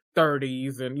they're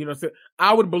 30s and, so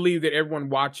I would believe that everyone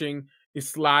watching is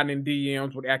sliding in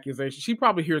DMs with accusations. She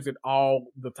probably hears it all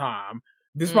the time.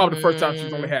 This is probably the first time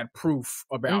she's only had proof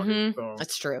about it. So.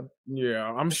 That's true. Yeah,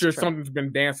 I'm sure something's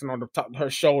been dancing on the top of her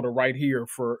shoulder right here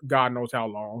for God knows how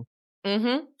long.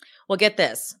 Mm-hmm. Well, get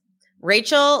this.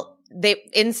 Rachel,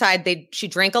 she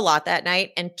drank a lot that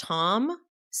night, and Tom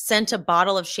sent a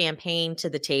bottle of champagne to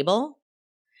the table.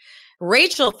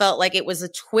 Rachel felt like it was a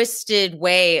twisted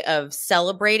way of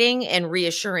celebrating and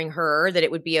reassuring her that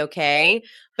it would be okay.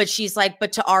 But she's like,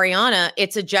 but to Ariana,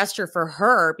 it's a gesture for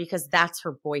her because that's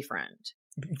her boyfriend.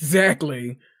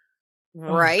 Exactly.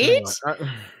 Right? Oh,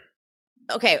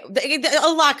 okay.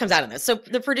 A lot comes out of this. So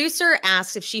the producer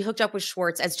asked if she hooked up with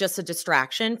Schwartz as just a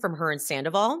distraction from her and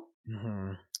Sandoval.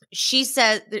 Mm-hmm. She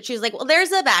said that she's like, well,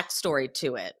 there's a backstory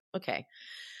to it. Okay.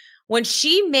 When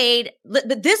she made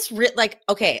this,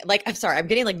 I'm sorry, I'm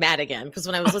getting like mad again because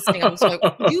when I was listening, I was like,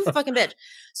 you fucking bitch.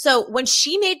 So when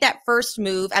she made that first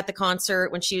move at the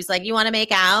concert, when she was like, you want to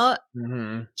make out?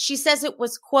 Mm-hmm. She says it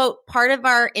was, quote, part of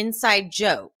our inside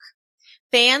joke.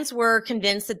 Fans were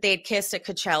convinced that they'd kissed at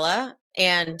Coachella.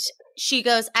 And she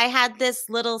goes, I had this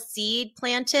little seed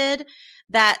planted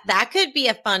that could be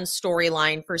a fun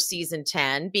storyline for season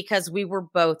 10 because we were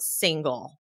both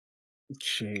single.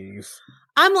 Jeez.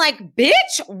 I'm like,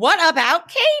 bitch, what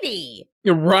about Katie?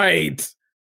 You're right.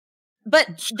 But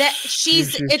that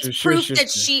it's proof that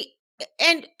she,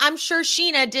 and I'm sure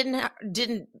Sheena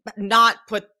didn't not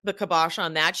put the kibosh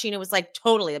on that. Sheena was like,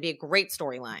 totally, that'd be a great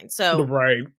storyline. So,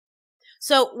 right.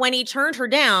 So when he turned her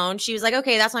down, she was like,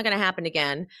 okay, that's not going to happen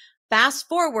again. Fast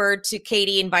forward to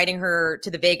Katie inviting her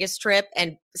to the Vegas trip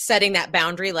and setting that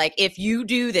boundary. Like, if you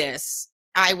do this,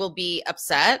 I will be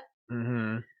upset.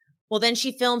 Mm-hmm. Well, then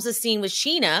she films a scene with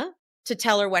Sheena to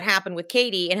tell her what happened with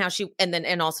Katie and how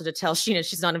and also to tell Sheena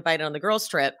she's not invited on the girls'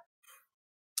 trip.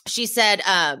 She said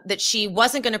that she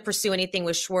wasn't going to pursue anything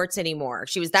with Schwartz anymore.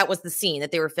 That was the scene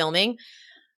that they were filming.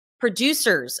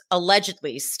 Producers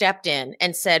allegedly stepped in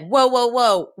and said,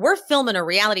 whoa, we're filming a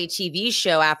reality TV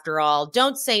show after all.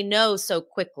 Don't say no so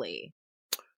quickly.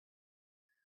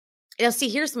 Now, see,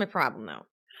 here's my problem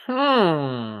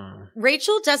though.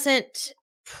 Rachel doesn't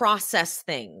process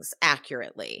things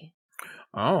accurately.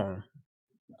 Oh.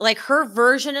 Like her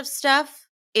version of stuff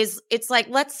it's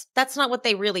like, that's not what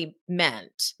they really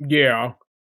meant. Yeah.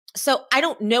 So I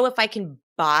don't know if I can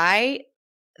buy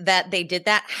that they did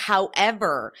that.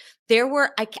 However, there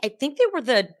were, I think it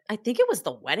was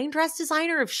the wedding dress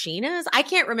designer of Sheena's. I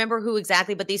can't remember who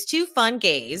exactly, but these two fun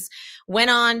gays went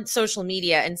on social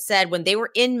media and said when they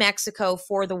were in Mexico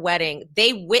for the wedding,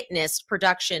 they witnessed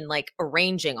production, like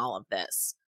arranging all of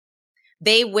this.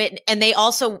 And they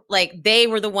also they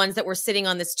were the ones that were sitting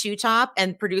on this two-top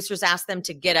and producers asked them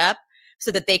to get up so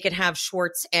that they could have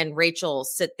Schwartz and Rachel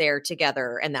sit there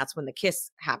together. And that's when the kiss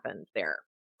happened there.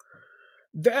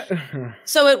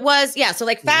 So it was, yeah. So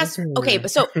fast. Okay.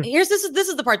 But so this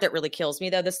is the part that really kills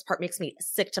me though. This part makes me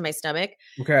sick to my stomach.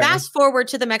 Okay. Fast forward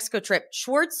to the Mexico trip.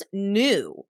 Schwartz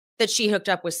knew that she hooked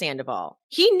up with Sandoval.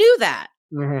 He knew that.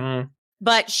 Mm-hmm.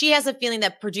 But she has a feeling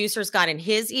that producers got in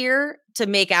his ear to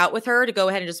make out with her, to go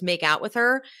ahead and just make out with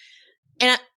her.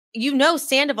 And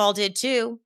Sandoval did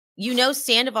too.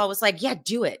 Sandoval was like, yeah,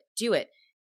 do it.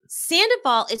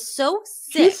 Sandoval is so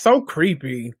sick. He's so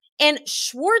creepy. And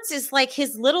Schwartz is like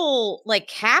his little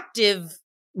captive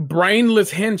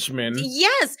brainless henchman.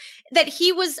 Yes, that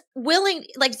he was willing.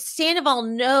 Sandoval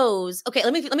knows. Okay,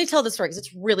 let me tell the story because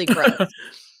it's really gross.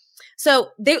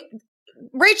 So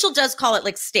Rachel does call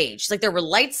it staged. There were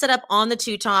lights set up on the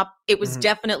two-top. It was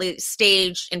definitely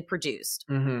staged and produced.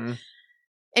 Mm-hmm.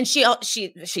 And she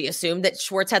assumed that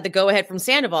Schwartz had the go-ahead from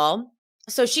Sandoval.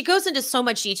 So she goes into so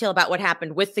much detail about what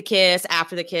happened with the kiss,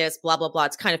 after the kiss, blah, blah, blah.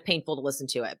 It's kind of painful to listen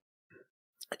to it.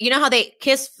 You know how they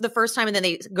kiss the first time and then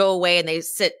they go away and they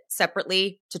sit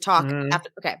separately to talk after?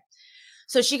 Okay.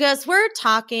 So she goes, we're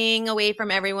talking away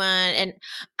from everyone. And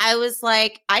I was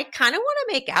like, I kind of want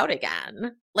to make out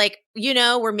again. Like,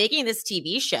 we're making this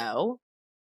TV show.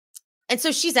 And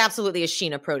so she's absolutely a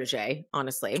Sheena protege,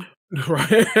 honestly.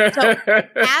 Right. So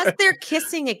as they're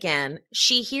kissing again,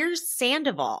 she hears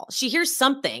Sandoval. She hears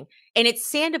something, and it's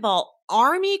Sandoval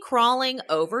army crawling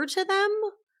over to them.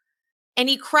 And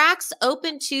he cracks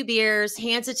open 2 beers,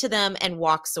 hands it to them, and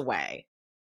walks away.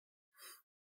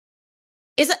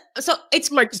 It's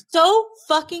like so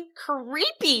fucking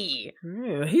creepy.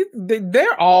 Yeah,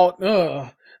 they're all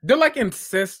they're like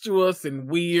incestuous and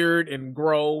weird and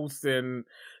gross, and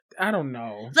I don't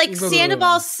know. Like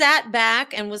Sandoval sat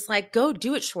back and was like, "Go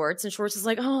do it, Schwartz." And Schwartz is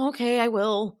like, "Oh, okay, I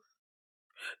will."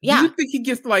 Yeah. Do you think he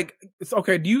gets like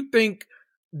okay? Do you think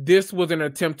this was an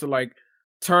attempt to like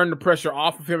turn the pressure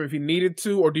off of him if he needed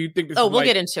to, or do you think this? We'll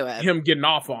get into it. Him getting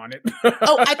off on it.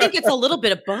 I think it's a little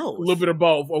bit of both. A little bit of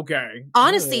both. Okay.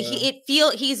 Honestly, he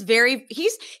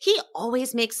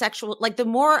always makes sexual. Like the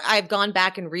more I've gone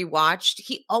back and rewatched,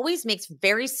 he always makes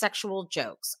very sexual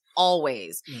jokes.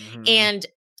 Always. Mm-hmm. And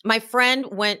my friend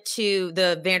went to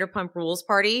the Vanderpump Rules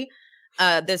party,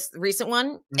 this recent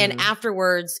one. Mm-hmm. And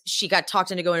afterwards she got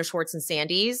talked into going to Schwartz and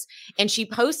Sandy's, and she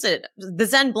posted the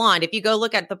Zen Blonde. If you go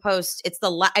look at the post,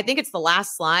 I think it's the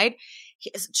last slide.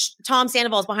 Tom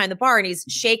Sandoval is behind the bar and he's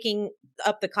shaking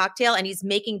up the cocktail and he's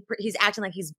acting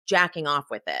like he's jacking off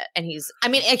with it. And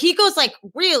he goes like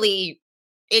really,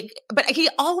 but he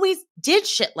always did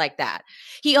shit like that.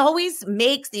 He always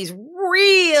makes these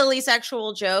really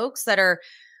sexual jokes that are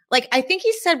like, I think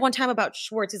he said one time about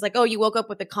Schwartz, he's like, "Oh, you woke up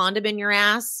with a condom in your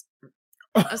ass."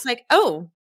 I was like, "Oh,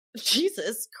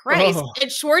 Jesus Christ." Oh.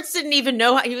 And Schwartz didn't even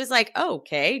know how. He was like, "Oh,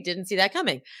 okay, didn't see that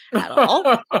coming at all."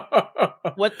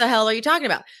 What the hell are you talking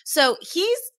about? So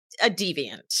he's a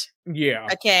deviant. Yeah.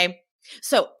 Okay.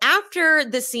 So after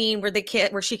the scene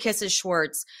where she kisses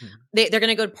Schwartz, they're going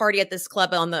to go party at this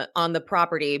club on the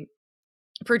property.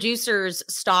 Producers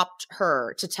stopped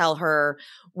her to tell her,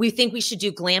 "We think we should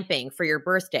do glamping for your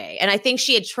birthday." And I think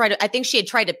she had tried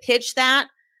to pitch that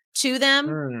to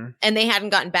them, and they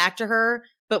hadn't gotten back to her.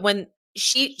 But when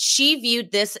she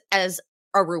viewed this as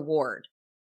a reward,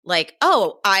 like,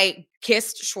 "Oh, I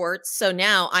kissed Schwartz, so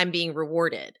now I'm being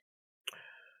rewarded."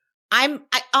 I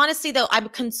honestly though, I'm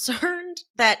concerned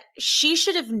that she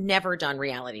should have never done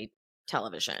reality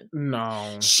television.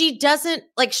 No. She doesn't,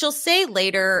 like, she'll say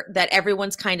later that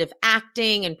everyone's kind of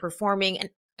acting and performing, and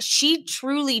she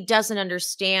truly doesn't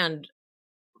understand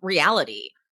reality.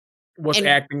 What's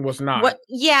acting, what's not.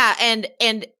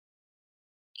 And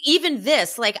even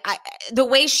this, like, the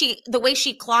way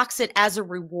she clocks it as a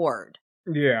reward.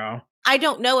 Yeah. I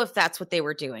don't know if that's what they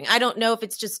were doing. I don't know if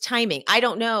it's just timing. I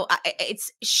don't know.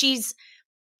 She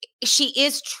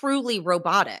is truly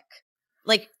robotic.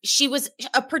 Like, she was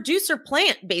a producer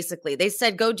plant, basically. They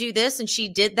said, "Go do this," and she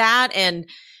did that. And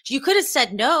you could have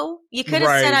said no. You could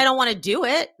have said, "I don't want to do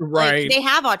it." Right. Like, they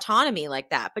have autonomy like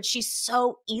that, but she's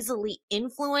so easily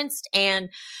influenced,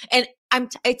 and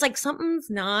it's like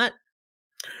something's not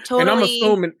totally. And I'm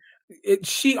assuming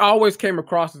she always came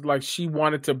across as like she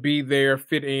wanted to be there,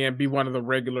 fit in, be one of the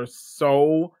regulars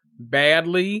so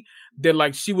badly that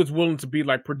like she was willing to be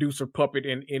like producer puppet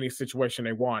in any situation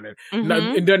they wanted. And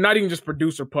they're not even just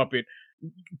producer puppet,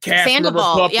 cast member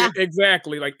puppet. Yeah.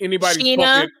 Exactly. Like anybody's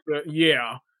Sheena.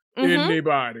 Puppet.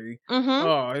 Anybody.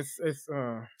 Oh, it's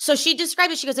So she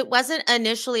described it. She goes, "It wasn't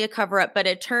initially a cover-up, but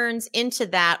it turns into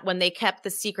that when they kept the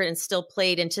secret and still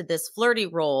played into this flirty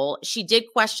role." She did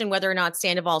question whether or not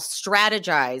Sandoval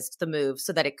strategized the move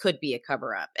so that it could be a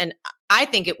cover-up. And I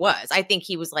think it was. I think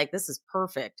he was like, "This is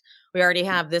perfect. We already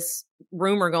have this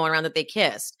rumor going around that they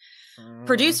kissed."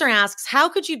 Producer asks, "How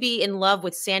could you be in love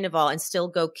with Sandoval and still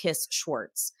go kiss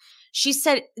Schwartz?" She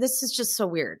said, "This is just so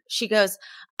weird." She goes,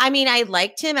 "I mean, I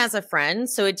liked him as a friend,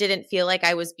 so it didn't feel like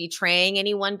I was betraying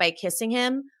anyone by kissing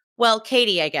him. Well,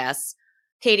 Katie, I guess.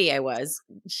 Katie, I was."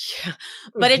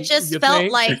 But it just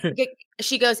felt like,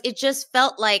 she goes, "It just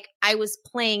felt like I was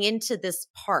playing into this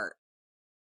part."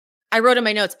 I wrote in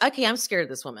my notes, "Okay, I'm scared of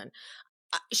this woman."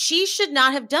 She should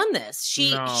not have done this.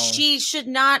 She should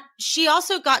not. She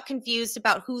also got confused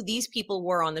about who these people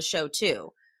were on the show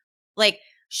too. Like,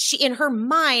 in her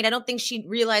mind, I don't think she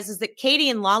realizes that Katie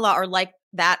and Lala are like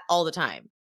that all the time.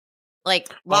 Like,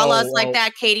 Lala's like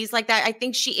that, Katie's like that. I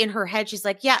think in her head, she's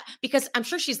like, yeah, because I'm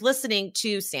sure she's listening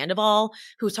to Sandoval,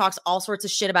 who talks all sorts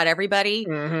of shit about everybody.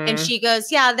 And she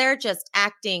goes, "Yeah, they're just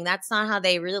acting. That's not how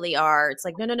they really are." It's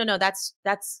like, no. That's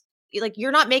like,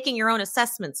 you're not making your own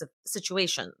assessments of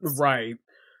situations. Right.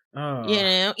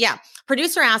 Yeah.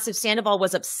 Producer asked if Sandoval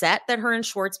was upset that her and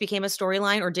Schwartz became a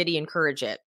storyline, or did he encourage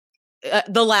it?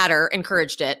 the latter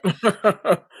encouraged it.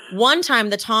 One time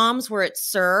the Toms were at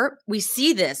Sir. We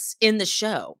see this in the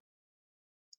show.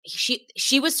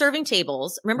 She was serving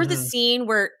tables. Remember the scene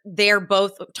where they're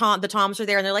both the Toms are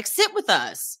there and they're like, sit with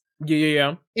us.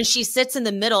 Yeah. And she sits in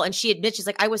the middle and she admits, she's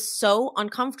like, I was so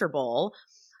uncomfortable.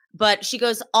 But she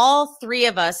goes, all three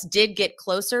of us did get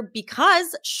closer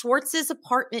because Schwartz's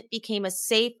apartment became a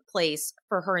safe place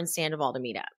for her and Sandoval to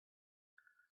meet at.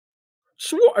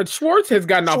 Schwartz has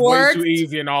gotten off way too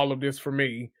easy in all of this for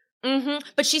me.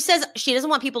 But she says she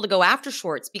doesn't want people to go after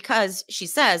Schwartz because she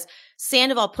says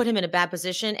Sandoval put him in a bad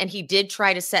position and he did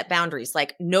try to set boundaries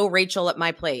like no Rachel at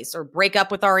my place or break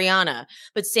up with Ariana.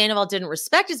 But Sandoval didn't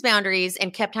respect his boundaries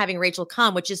and kept having Rachel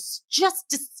come, which is just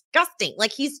disgusting.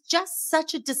 Like he's just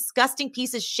such a disgusting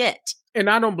piece of shit. And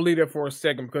I don't believe that for a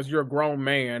second because you're a grown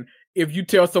man. If you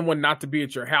tell someone not to be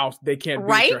at your house, they can't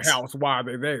be at your house while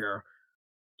they're there.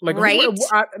 Like, right?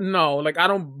 No, like I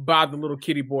don't buy the little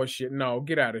kitty boy shit. No,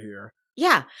 get out of here.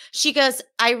 Yeah. She goes,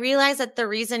 I realize that the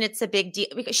reason it's a big deal,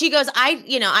 because she goes, I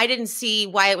didn't see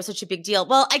why it was such a big deal.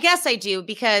 Well, I guess I do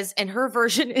because, and her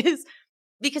version is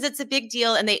because it's a big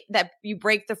deal and that you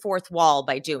break the fourth wall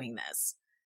by doing this.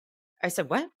 I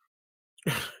said, what?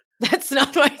 That's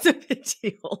not why it's a big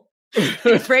deal.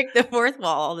 You break the fourth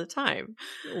wall all the time.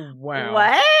 Wow.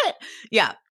 What?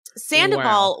 Yeah.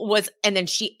 Sandoval was, and then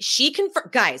she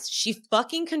confirmed, guys, she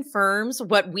fucking confirms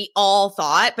what we all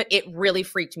thought, but it really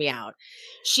freaked me out.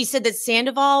 She said that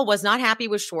Sandoval was not happy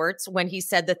with Schwartz when he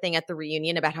said the thing at the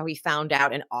reunion about how he found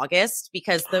out in August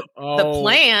because the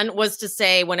plan was to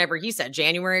say whenever he said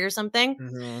January or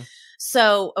something.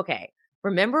 So, okay.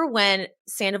 Remember when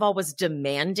Sandoval was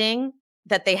demanding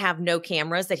that they have no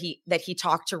cameras, that he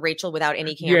talked to Rachel without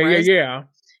any cameras? Yeah.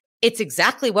 It's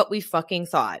exactly what we fucking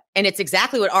thought. And it's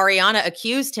exactly what Ariana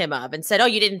accused him of and said, oh,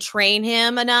 you didn't train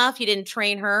him enough. You didn't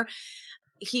train her.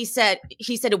 He said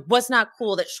it was not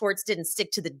cool that Schwartz didn't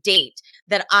stick to the date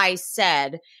that I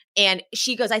said. And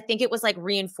she goes, I think it was like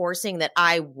reinforcing that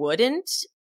I wouldn't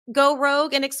go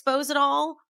rogue and expose it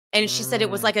all. And she said it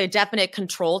was like a definite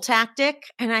control tactic.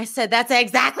 And I said, that's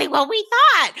exactly what we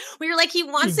thought. We were like, he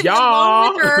wants to be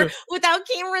alone with her without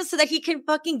cameras so that he can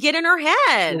fucking get in her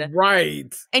head.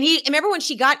 Right. And remember when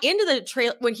he got into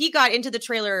the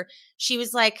trailer, she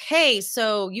was like, hey,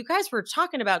 so you guys were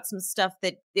talking about some stuff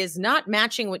that is not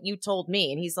matching what you told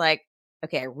me. And he's like,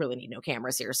 okay, I really need no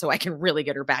cameras here so I can really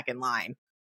get her back in line.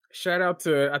 Shout out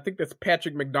to, I think that's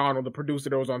Patrick McDonald, the producer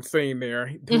that was on scene there.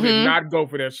 He did not go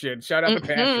for that shit. Shout out to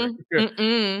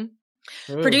Patrick.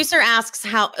 Producer asks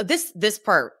how this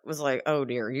part was like, oh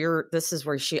dear, this is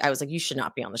where I was like, you should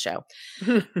not be on the show.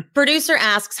 Producer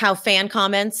asks how fan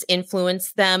comments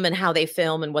influence them and how they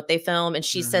film and what they film. And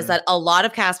she says that a lot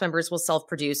of cast members will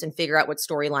self-produce and figure out what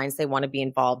storylines they want to be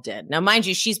involved in. Now, mind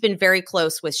you, she's been very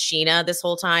close with Sheena this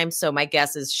whole time. So my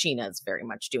guess is Sheena's very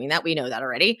much doing that. We know that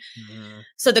already.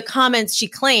 So the comments she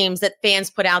claims that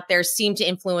fans put out there seem to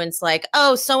influence like,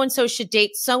 oh, so-and-so should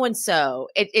date so-and-so.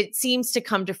 It seems to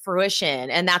come to fruition.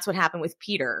 And that's what happened with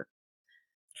Peter.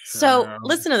 So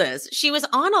listen to this. She was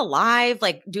on a live,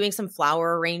 like doing some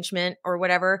flower arrangement or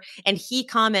whatever. And he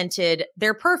commented,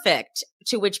 they're perfect.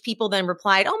 To which people then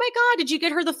replied, oh my God, did you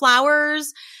get her the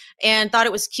flowers? And thought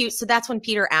it was cute. So that's when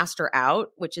Peter asked her out,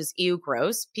 which is ew,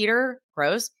 gross. Peter,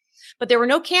 gross. But there were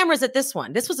no cameras at this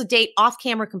one. This was a date off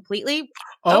camera completely.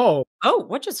 Oh,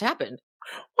 what just happened?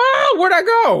 Wow, where'd I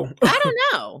go? I don't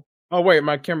know. Oh, wait,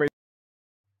 my camera.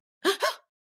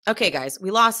 Okay, guys,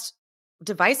 we lost.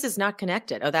 Device is not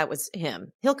connected. Oh, that was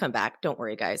him. He'll come back. Don't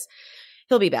worry, guys.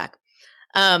 He'll be back.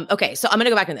 Okay, so I'm going to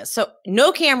go back in this. So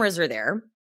no cameras are there.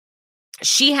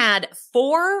 She had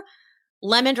 4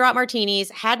 lemon drop martinis,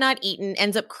 had not eaten,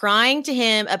 ends up crying to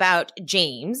him about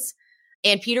James.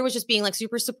 And Peter was just being like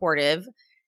super supportive.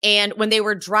 And when they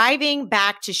were driving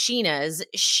back to Sheena's,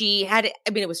 she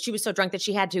was so drunk that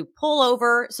she had to pull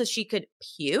over so she could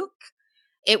puke.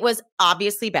 It was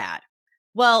obviously bad.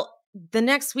 Well, the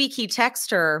next week he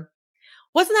texted her,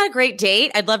 wasn't that a great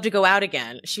date? I'd love to go out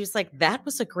again. She was like, that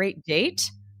was a great date?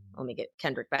 Let me get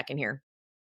Kendrick back in here.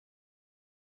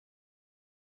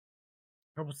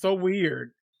 That was so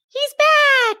weird. He's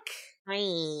back.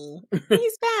 Hi.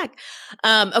 He's back.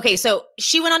 Okay, so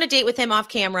she went on a date with him off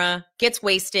camera, gets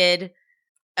wasted,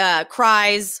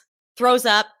 cries, throws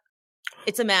up.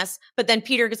 It's a mess. But then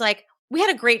Peter is like, we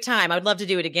had a great time. I would love to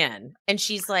do it again. And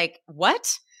she's like,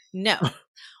 what? No.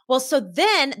 Well, so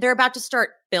then they're about to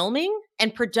start filming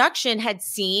and production had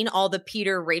seen all the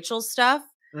Peter Rachel stuff.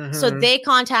 So they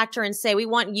contact her and say, we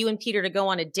want you and Peter to go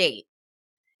on a date.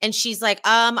 And she's like,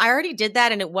 I already did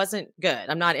that and it wasn't good.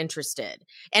 I'm not interested.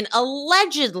 And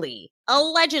allegedly,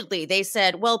 they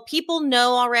said, well, people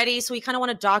know already, so we kind of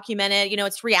want to document it.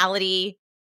 It's reality.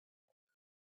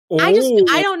 I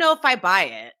don't know if I buy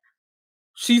it.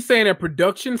 She's saying that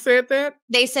production said that?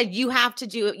 They said, you have to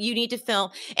do it. You need to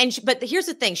film. But here's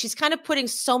the thing. She's kind of putting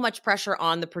so much pressure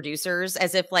on the producers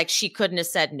as if like she couldn't have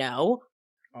said no.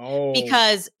 Oh.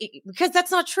 Because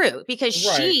that's not true. Because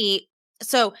she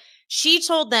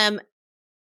told them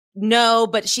no,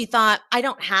 but she thought, I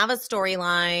don't have a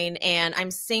storyline and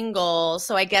I'm single.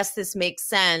 So I guess this makes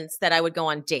sense that I would go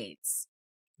on dates.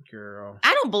 Girl.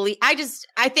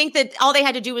 I think that all they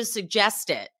had to do was suggest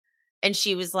it. And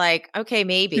she was like, okay,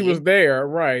 maybe. She was there,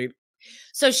 right.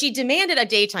 So she demanded a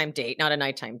daytime date, not a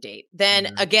nighttime date.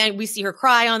 Then again, we see her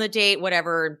cry on the date,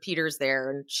 whatever, and Peter's there.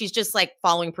 And she's just like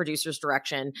following producer's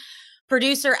direction.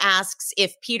 Producer asks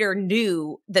if Peter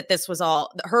knew that this was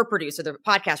all, her producer, the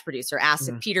podcast producer, asks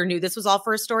if Peter knew this was all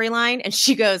for a storyline. And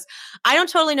she goes, I don't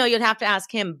totally know. You'd have to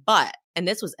ask him. But, and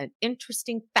this was an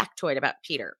interesting factoid about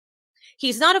Peter.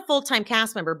 He's not a full-time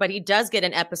cast member, but he does get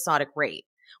an episodic rate,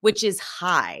 which is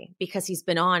high because he's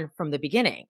been on from the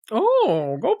beginning.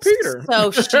 Oh, go Peter.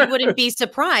 So she wouldn't be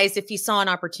surprised if he saw an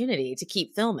opportunity to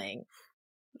keep filming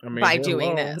by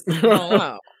doing this.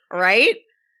 Hello. Right?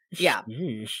 Yeah.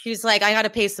 Sheesh. She's like, I got to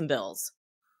pay some bills.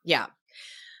 Yeah.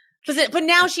 But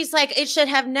now she's like, it should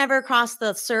have never crossed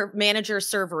the manager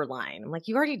server line. I'm like,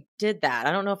 you already did that.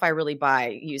 I don't know if I really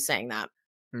buy you saying that.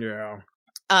 Yeah.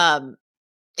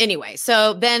 Anyway,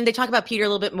 so then they talk about Peter a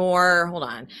little bit more. Hold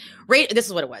on. This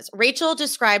is what it was. Rachel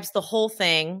describes the whole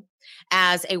thing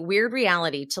as a weird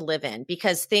reality to live in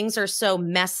because things are so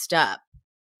messed up.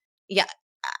 Yeah.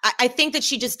 I think that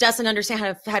she just doesn't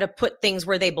understand how to put things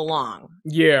where they belong.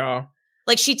 Yeah.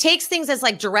 Like she takes things as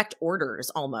like direct orders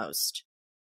almost.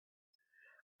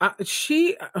 I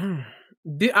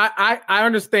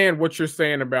understand what you're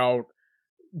saying about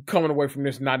coming away from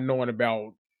this not knowing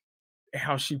about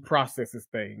how she processes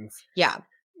things. Yeah.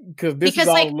 Because is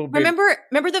all like, a little bit.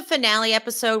 Remember the finale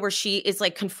episode where she is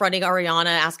like confronting Ariana,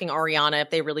 asking Ariana if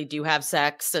they really do have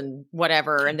sex and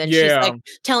whatever. And then she's like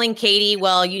telling Katie,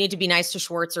 well, you need to be nice to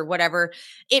Schwartz or whatever.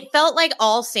 It felt like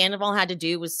all Sandoval had to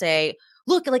do was say,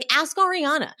 look, like ask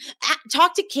Ariana,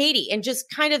 talk to Katie and just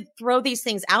kind of throw these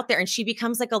things out there. And she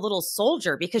becomes like a little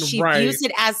soldier because she views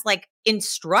it as like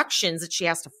instructions that she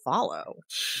has to follow.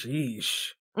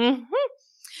 Sheesh. Mm-hmm.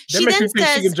 That makes me think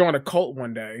she can join a cult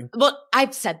one day. Well,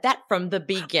 I've said that from the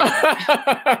beginning.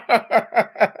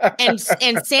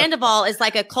 and Sandoval is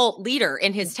like a cult leader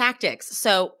in his tactics.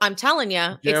 So I'm telling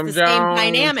you, it's the same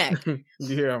dynamic.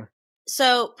 Yeah.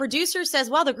 So producer says,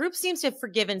 well, the group seems to have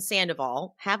forgiven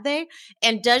Sandoval. Have they?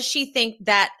 And does she think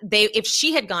that if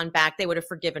she had gone back, they would have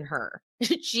forgiven her?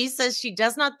 She says she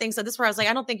does not think so. This is where I was like,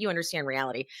 I don't think you understand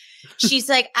reality. She's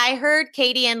like, I heard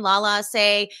Katie and Lala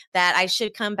say that I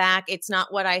should come back. It's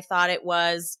not what I thought it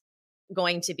was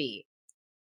going to be.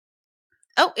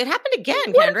 Oh, it happened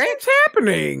again, Kendrick. What keeps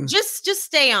happening? Just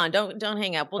stay on. Don't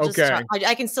hang up. We'll just talk.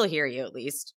 I can still hear you at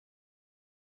least.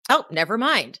 Oh, never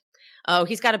mind. Oh,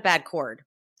 he's got a bad cord.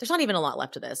 There's not even a lot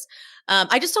left of this.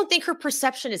 I just don't think her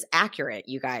perception is accurate,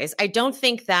 you guys. I don't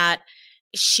think that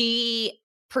she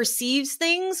perceives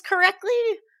things correctly.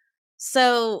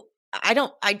 So I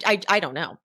don't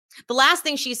know. The last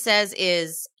thing she says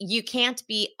is you can't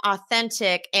be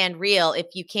authentic and real if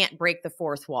you can't break the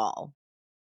fourth wall.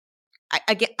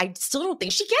 I still don't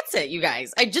think she gets it, you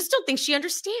guys. I just don't think she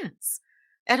understands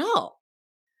at all.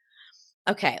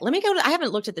 Okay, let me go I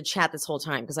haven't looked at the chat this whole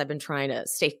time because I've been trying to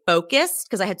stay focused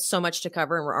because I had so much to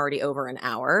cover and we're already over an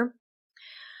hour.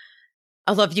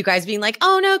 I love you guys being like,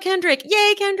 oh no, Kendrick.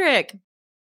 Yay, Kendrick.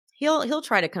 He'll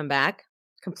try to come back.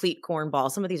 Complete cornball.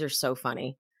 Some of these are so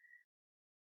funny.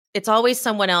 It's always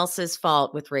someone else's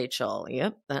fault with Rachel.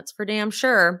 Yep, that's for damn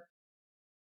sure.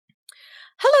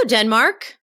 Hello,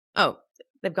 Denmark. Oh,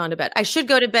 they've gone to bed. I should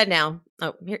go to bed now.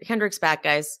 Oh, here, Kendrick's back,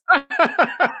 guys.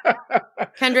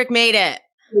 Kendrick made it.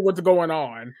 What's going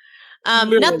on?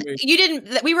 Nothing, you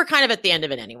didn't. We were kind of at the end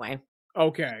of it anyway.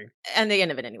 Okay. And the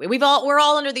end of it anyway. We're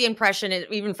all under the impression,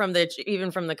 even from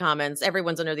the comments,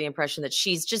 everyone's under the impression that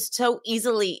she's just so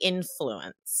easily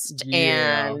influenced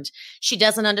and she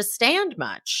doesn't understand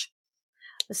much.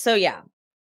 So yeah,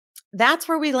 that's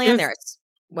where we land there.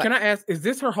 What? Can I ask, is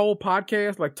this her whole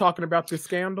podcast, like talking about this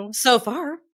scandal? So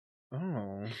far.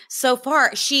 Oh. So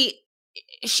far, she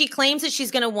claims that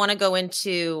she's going to want to go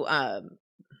into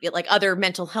like other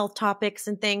mental health topics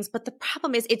and things, but the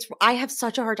problem is I have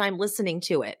such a hard time listening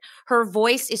to it. Her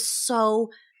voice is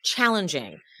so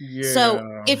challenging. Yeah.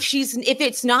 So if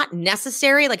it's not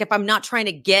necessary, like if I'm not trying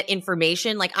to get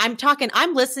information, like I'm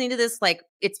listening to this, like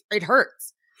it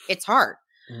hurts. It's hard.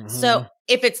 Mm-hmm. So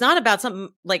if it's not about something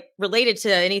like related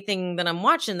to anything that I'm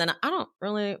watching, then I don't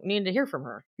really need to hear from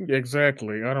her.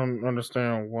 Exactly. I don't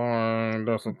understand why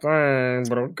that's a thing,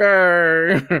 but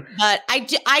okay. But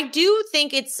I do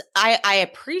think I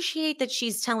appreciate that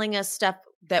she's telling us stuff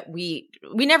that we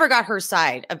never got her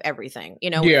side of everything. You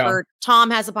know, Tom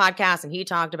has a podcast and he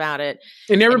talked about it.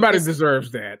 And everybody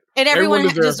deserves that. And everyone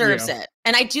deserves it.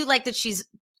 And I do like that she's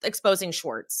exposing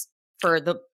Schwartz for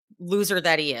the loser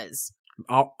that he is.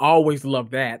 I'll always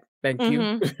love that. Thank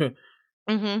you.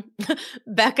 Mm-hmm.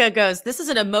 Becca goes, this is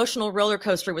an emotional roller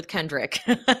coaster with Kendrick.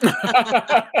 Right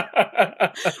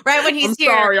when he's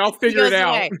here. Sorry, I'll figure it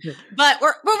out. But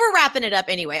we're wrapping it up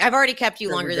anyway. I've already kept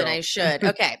you longer than I should.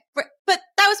 Okay. But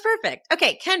that was perfect.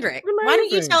 Okay, Kendrick, why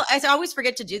don't you tell, I always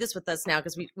forget to do this with us now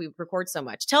because we record so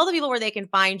much. Tell the people where they can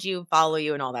find you, follow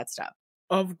you, and all that stuff.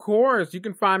 Of course. You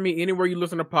can find me anywhere you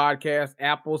listen to podcasts,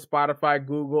 Apple, Spotify,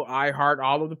 Google, iHeart,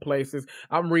 all of the places.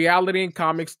 I'm reality and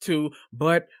comics too,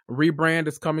 but rebrand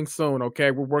is coming soon,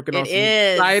 okay? We're working on some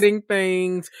exciting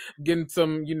things, getting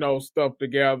some, stuff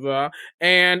together,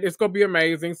 and it's going to be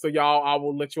amazing. So y'all, I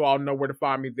will let you all know where to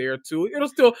find me there too. It'll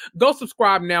still, go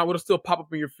subscribe now. It'll still pop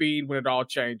up in your feed when it all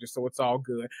changes, so it's all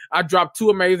good. I dropped 2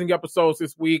 amazing episodes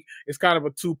this week. It's kind of a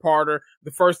 2-parter.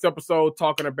 The first episode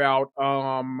talking about,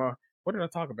 what did I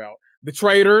talk about? The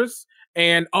Traitors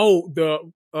and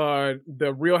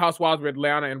the Real Housewives of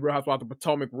Atlanta and Real Housewives of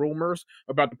Potomac rumors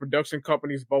about the production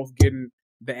companies both getting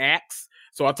the axe.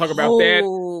 So I talk about that.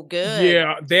 Oh, good.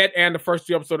 Yeah, that and the first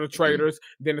 2 episodes of Traitors.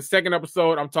 Then the second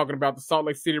episode, I'm talking about the Salt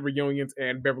Lake City reunions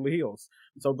and Beverly Hills.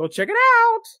 So go check it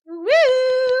out. Woo!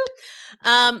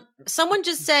 Someone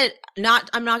just said,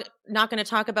 I'm not going to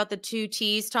talk about the 2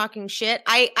 T's talking shit.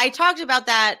 I talked about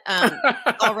that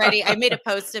already. I made a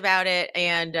post about it,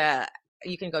 and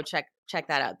you can go check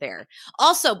that out there.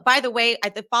 Also, by the way,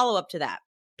 the follow up to that,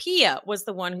 Pia was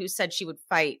the one who said she would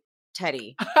fight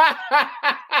Teddy.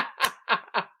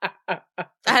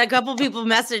 I had a couple people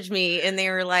message me and they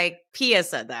were like, Pia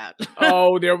said that.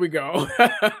 Oh, there we go.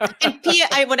 And Pia,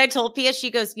 when I told Pia, she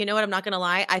goes, you know what? I'm not going to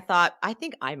lie. I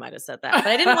think I might have said that, but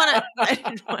I didn't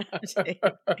want to.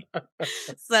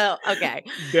 So, okay.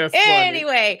 That's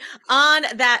anyway, on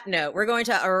that note, we're going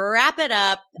to wrap it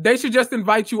up. They should just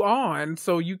invite you on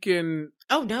so you can.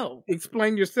 Oh, no.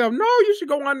 Explain yourself. No, you should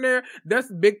go on there. That's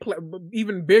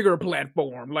even bigger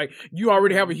platform. Like, you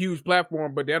already have a huge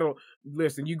platform, but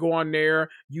listen, you go on there,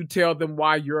 you tell them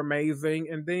why you're amazing,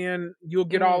 and then you'll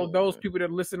get all of those people that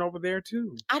listen over there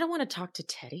too. I don't want to talk to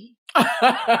Teddy.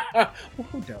 Well,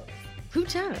 who does? Who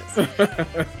does?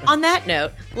 On that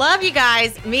note, love you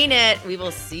guys. Mean it. We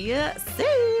will see you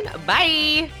soon.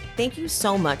 Bye. Thank you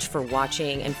so much for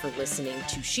watching and for listening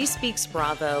to She Speaks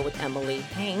Bravo with Emily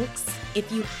Hanks.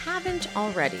 If you haven't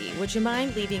already, would you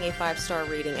mind leaving a 5-star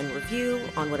rating and review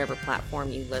on whatever platform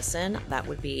you listen? That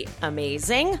would be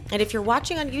amazing. And if you're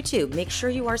watching on YouTube, make sure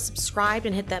you are subscribed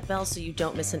and hit that bell so you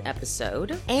don't miss an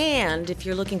episode. And if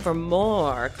you're looking for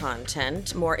more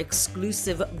content, more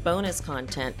exclusive bonus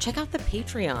content, check out the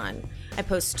Patreon. I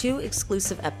post 2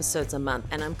 exclusive episodes a month,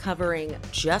 and I'm covering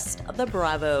just the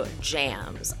Bravo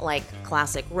jams, like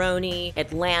Classic Roni,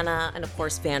 Atlanta, and of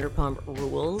course Vanderpump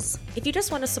Rules. If you just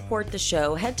want to support the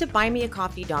show, head to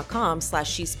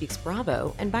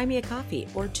buymeacoffee.com/SheSpeaksBravo and buy me a coffee,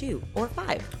 or 2, or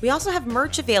 5. We also have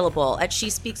merch available at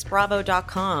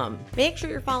SheSpeaksBravo.com. Make sure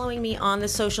you're following me on the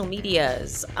social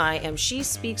medias. I am She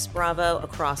Speaks Bravo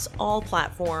across all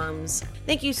platforms.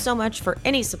 Thank you so much for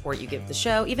any support you give the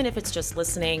show, even if it's just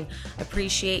listening.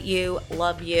 Appreciate you,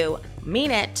 love you,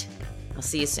 mean it. I'll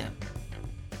see you soon.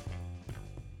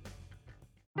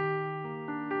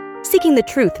 Seeking the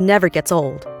truth never gets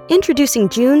old. Introducing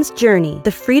June's Journey,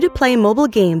 the free-to-play mobile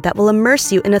game that will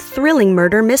immerse you in a thrilling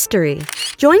murder mystery.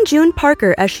 Join June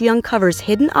Parker as she uncovers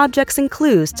hidden objects and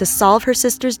clues to solve her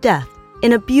sister's death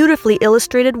in a beautifully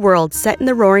illustrated world set in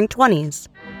the Roaring 20s.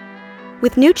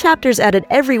 With new chapters added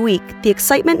every week, the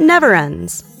excitement never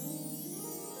ends.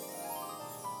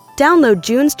 Download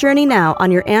June's Journey now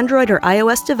on your Android or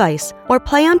iOS device, or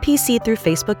play on PC through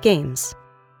Facebook Games.